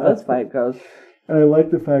plays out. See how this fight goes. And I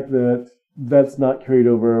like the fact that that's not carried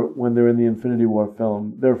over when they're in the Infinity War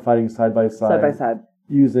film. They're fighting side by side.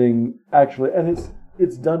 Using actually, and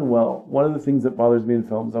it's done well. One of the things that bothers me in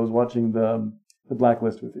films, I was watching the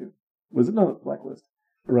Blacklist with you. Was it not Blacklist?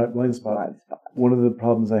 Right, Blind Spot. One of the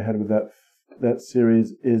problems I had with that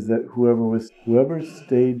series is that whoever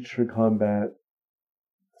staged her combat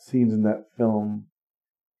scenes in that film,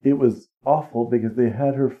 it was awful because they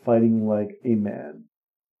had her fighting like a man.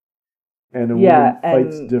 And a woman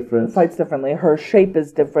fights differently. Her shape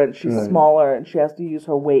is different. She's smaller, and she has to use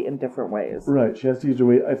her weight in different ways. Right. She has to use her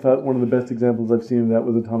weight. I thought one of the best examples I've seen of that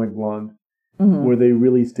was Atomic Blonde, where they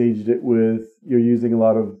really staged it with, you're using a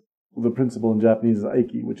lot of, the principle in Japanese is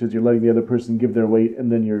aiki, which is you're letting the other person give their weight, and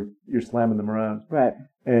then you're slamming them around. Right.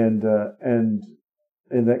 And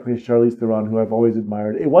in that case, Charlize Theron, who I've always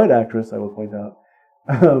admired, a white actress, I will point out.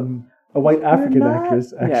 A white African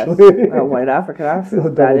actress, actually. Yes, a white African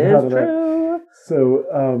actress. That is true. So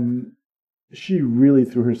she really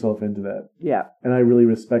threw herself into that. Yeah. And I really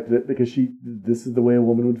respected it because this is the way a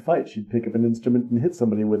woman would fight. She'd pick up an instrument and hit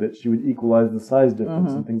somebody with it. She would equalize the size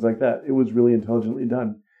difference and things like that. It was really intelligently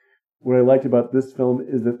done. What I liked about this film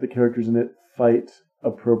is that the characters in it fight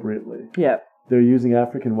appropriately. Yeah. They're using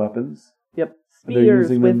African weapons. Yep. Spears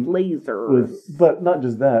with lasers. But not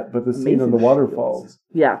just that, but the scene on the waterfalls.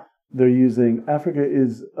 Yeah. They're using... Africa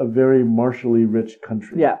is a very martially rich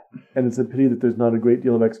country. Yeah. And it's a pity that there's not a great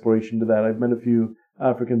deal of exploration to that. I've met a few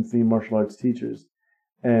African-themed martial arts teachers.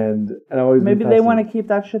 And I always... Maybe they want to keep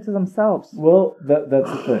that shit to themselves. Well, that's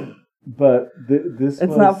the thing. But this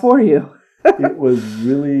It's not for you. It was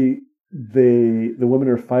really... The women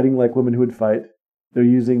are fighting like women who would fight. They're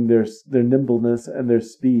using their nimbleness and their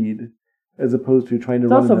speed as opposed to trying to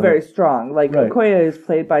run. It's also very strong. Like, Okoye is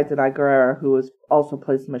played by Denai Guerrera, who also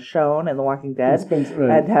plays Michonne in The Walking Dead,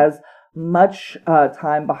 and has much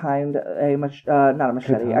time behind a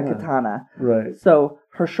katana. Right. So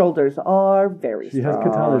Her shoulders are very She strong. has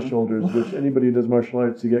katana shoulders, which anybody who does martial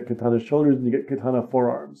arts, you get katana shoulders and you get katana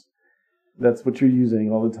forearms. That's what you're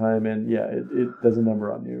using all the time, and yeah, it does a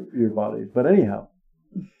number on your body. But anyhow,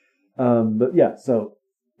 but yeah, so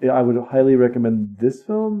yeah, I would highly recommend this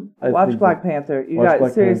film. Watch Black Panther. You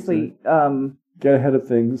got seriously get ahead of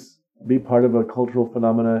things, be part of a cultural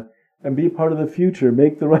phenomena, and be part of the future.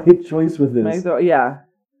 Make the right choice with this.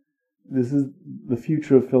 This is the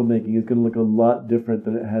future of filmmaking. Is going to look a lot different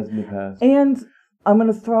than it has in the past. And I'm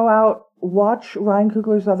going to throw out, watch Ryan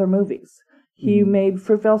Coogler's other movies. He made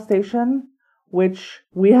Fruitvale Station, which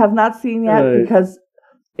we have not seen yet because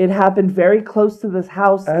it happened very close to this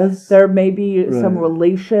house. There may be some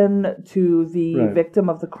relation to the victim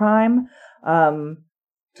of the crime.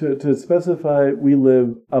 To specify, we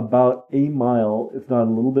live about a mile, if not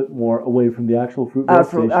a little bit more, away from the actual Fruitvale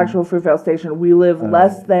Station. Actual Fruitvale Station. We live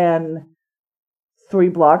less than 3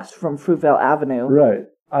 blocks from Fruitvale Avenue. Right.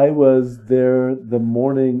 I was there the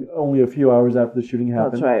morning, only a few hours after the shooting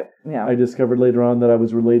happened. That's right, yeah. I discovered later on that I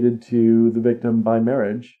was related to the victim by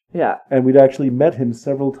marriage. Yeah. And we'd actually met him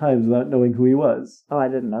several times without knowing who he was. Oh, I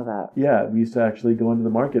didn't know that. Yeah, we used to actually go into the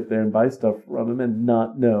market there and buy stuff from him and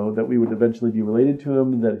not know that we would eventually be related to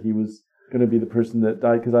him, that he was going to be the person that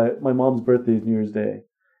died. Because my mom's birthday is New Year's Day.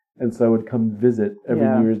 And so I would come visit every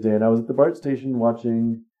New Year's Day. And I was at the BART station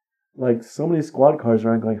watching... like so many squad cars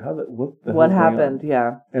around, going, what happened?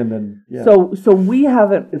 Yeah, and then so we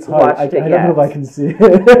haven't watched it yet. I don't know if I can see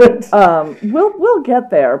it. We'll get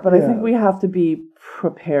there, but I think we have to be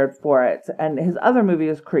prepared for it. And his other movie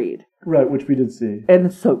is Creed, right, which we did see, and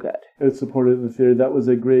it's so good. It's supported in the theater. That was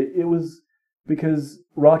it was because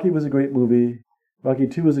Rocky was a great movie. Rocky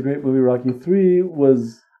 2 was a great movie. Rocky 3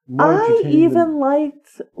 was. I even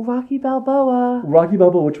liked Rocky Balboa.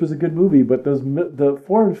 Which was a good movie, but the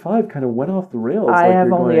 4 and 5 kind of went off the rails. I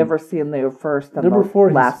have only ever seen the first and number the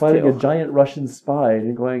 4. Last he's fighting 2. A giant Russian spy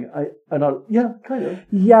and going, kind of.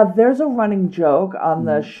 Yeah, there's a running joke on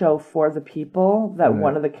the show For the People that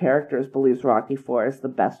one of the characters believes Rocky 4 is the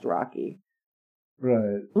best Rocky.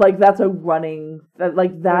 Right. Like that's a running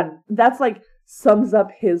that's like sums up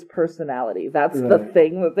his personality. That's the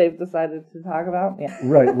thing that they've decided to talk about. Yeah.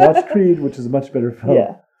 Right. Watch Creed, which is a much better film.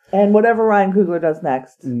 Yeah. And whatever Ryan Coogler does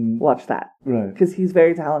next, watch that. Right. Because he's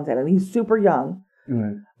very talented and he's super young.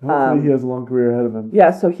 Right. Hopefully he has a long career ahead of him.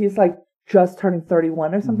 Yeah, so he's like just turning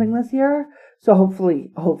 31 or something this year. So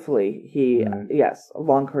hopefully he, a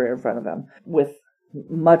long career in front of him with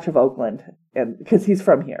much of Oakland, and because he's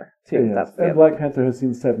from here too. Yes. And Black Panther has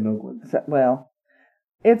seen set in Oakland.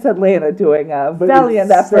 It's Atlanta doing a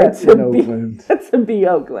valiant effort to be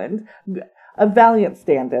Oakland. A valiant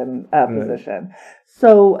stand-in position.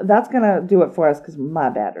 So that's going to do it for us because my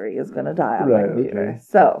battery is going to die on my computer. Okay.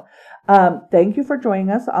 So thank you for joining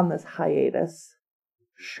us on this hiatus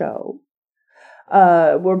show.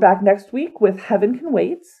 We're back next week with Heaven Can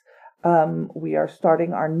Wait. We are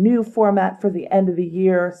starting our new format for the end of the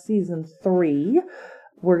year, season 3.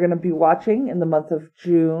 We're going to be watching in the month of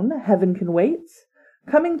June, Heaven Can Wait,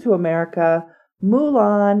 Coming to America,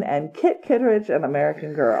 Mulan, and Kit Kittredge, and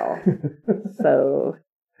American Girl. So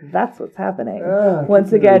that's what's happening.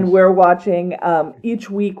 Once again, we're watching, each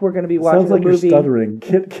week we're going to be watching a movie. Sounds like you're stuttering.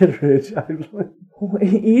 Kit Kittredge.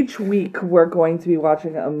 Each week we're going to be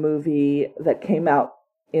watching a movie that came out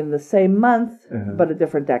in the same month, but a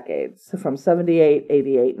different decade. So from 78,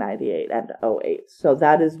 88, 98, and 08. So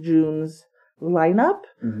that is June's lineup.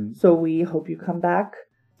 So we hope you come back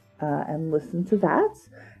and listen to that.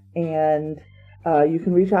 And you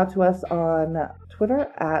can reach out to us on Twitter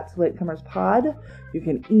at LatecomersPod. You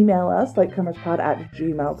can email us,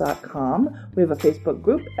 latecomerspod@gmail.com. We have a Facebook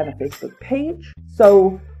group and a Facebook page.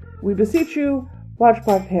 So we beseech you, watch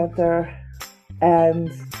Black Panther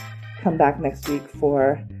and come back next week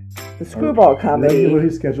for the screwball comedy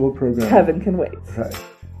regularly scheduled program Heaven Can Wait. Right.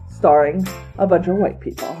 Starring a bunch of white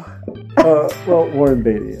people. Warren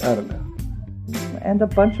Beatty, I don't know. And a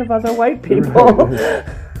bunch of other white people.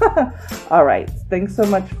 All right. Thanks so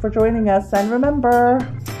much for joining us. And remember,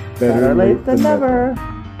 better late than never.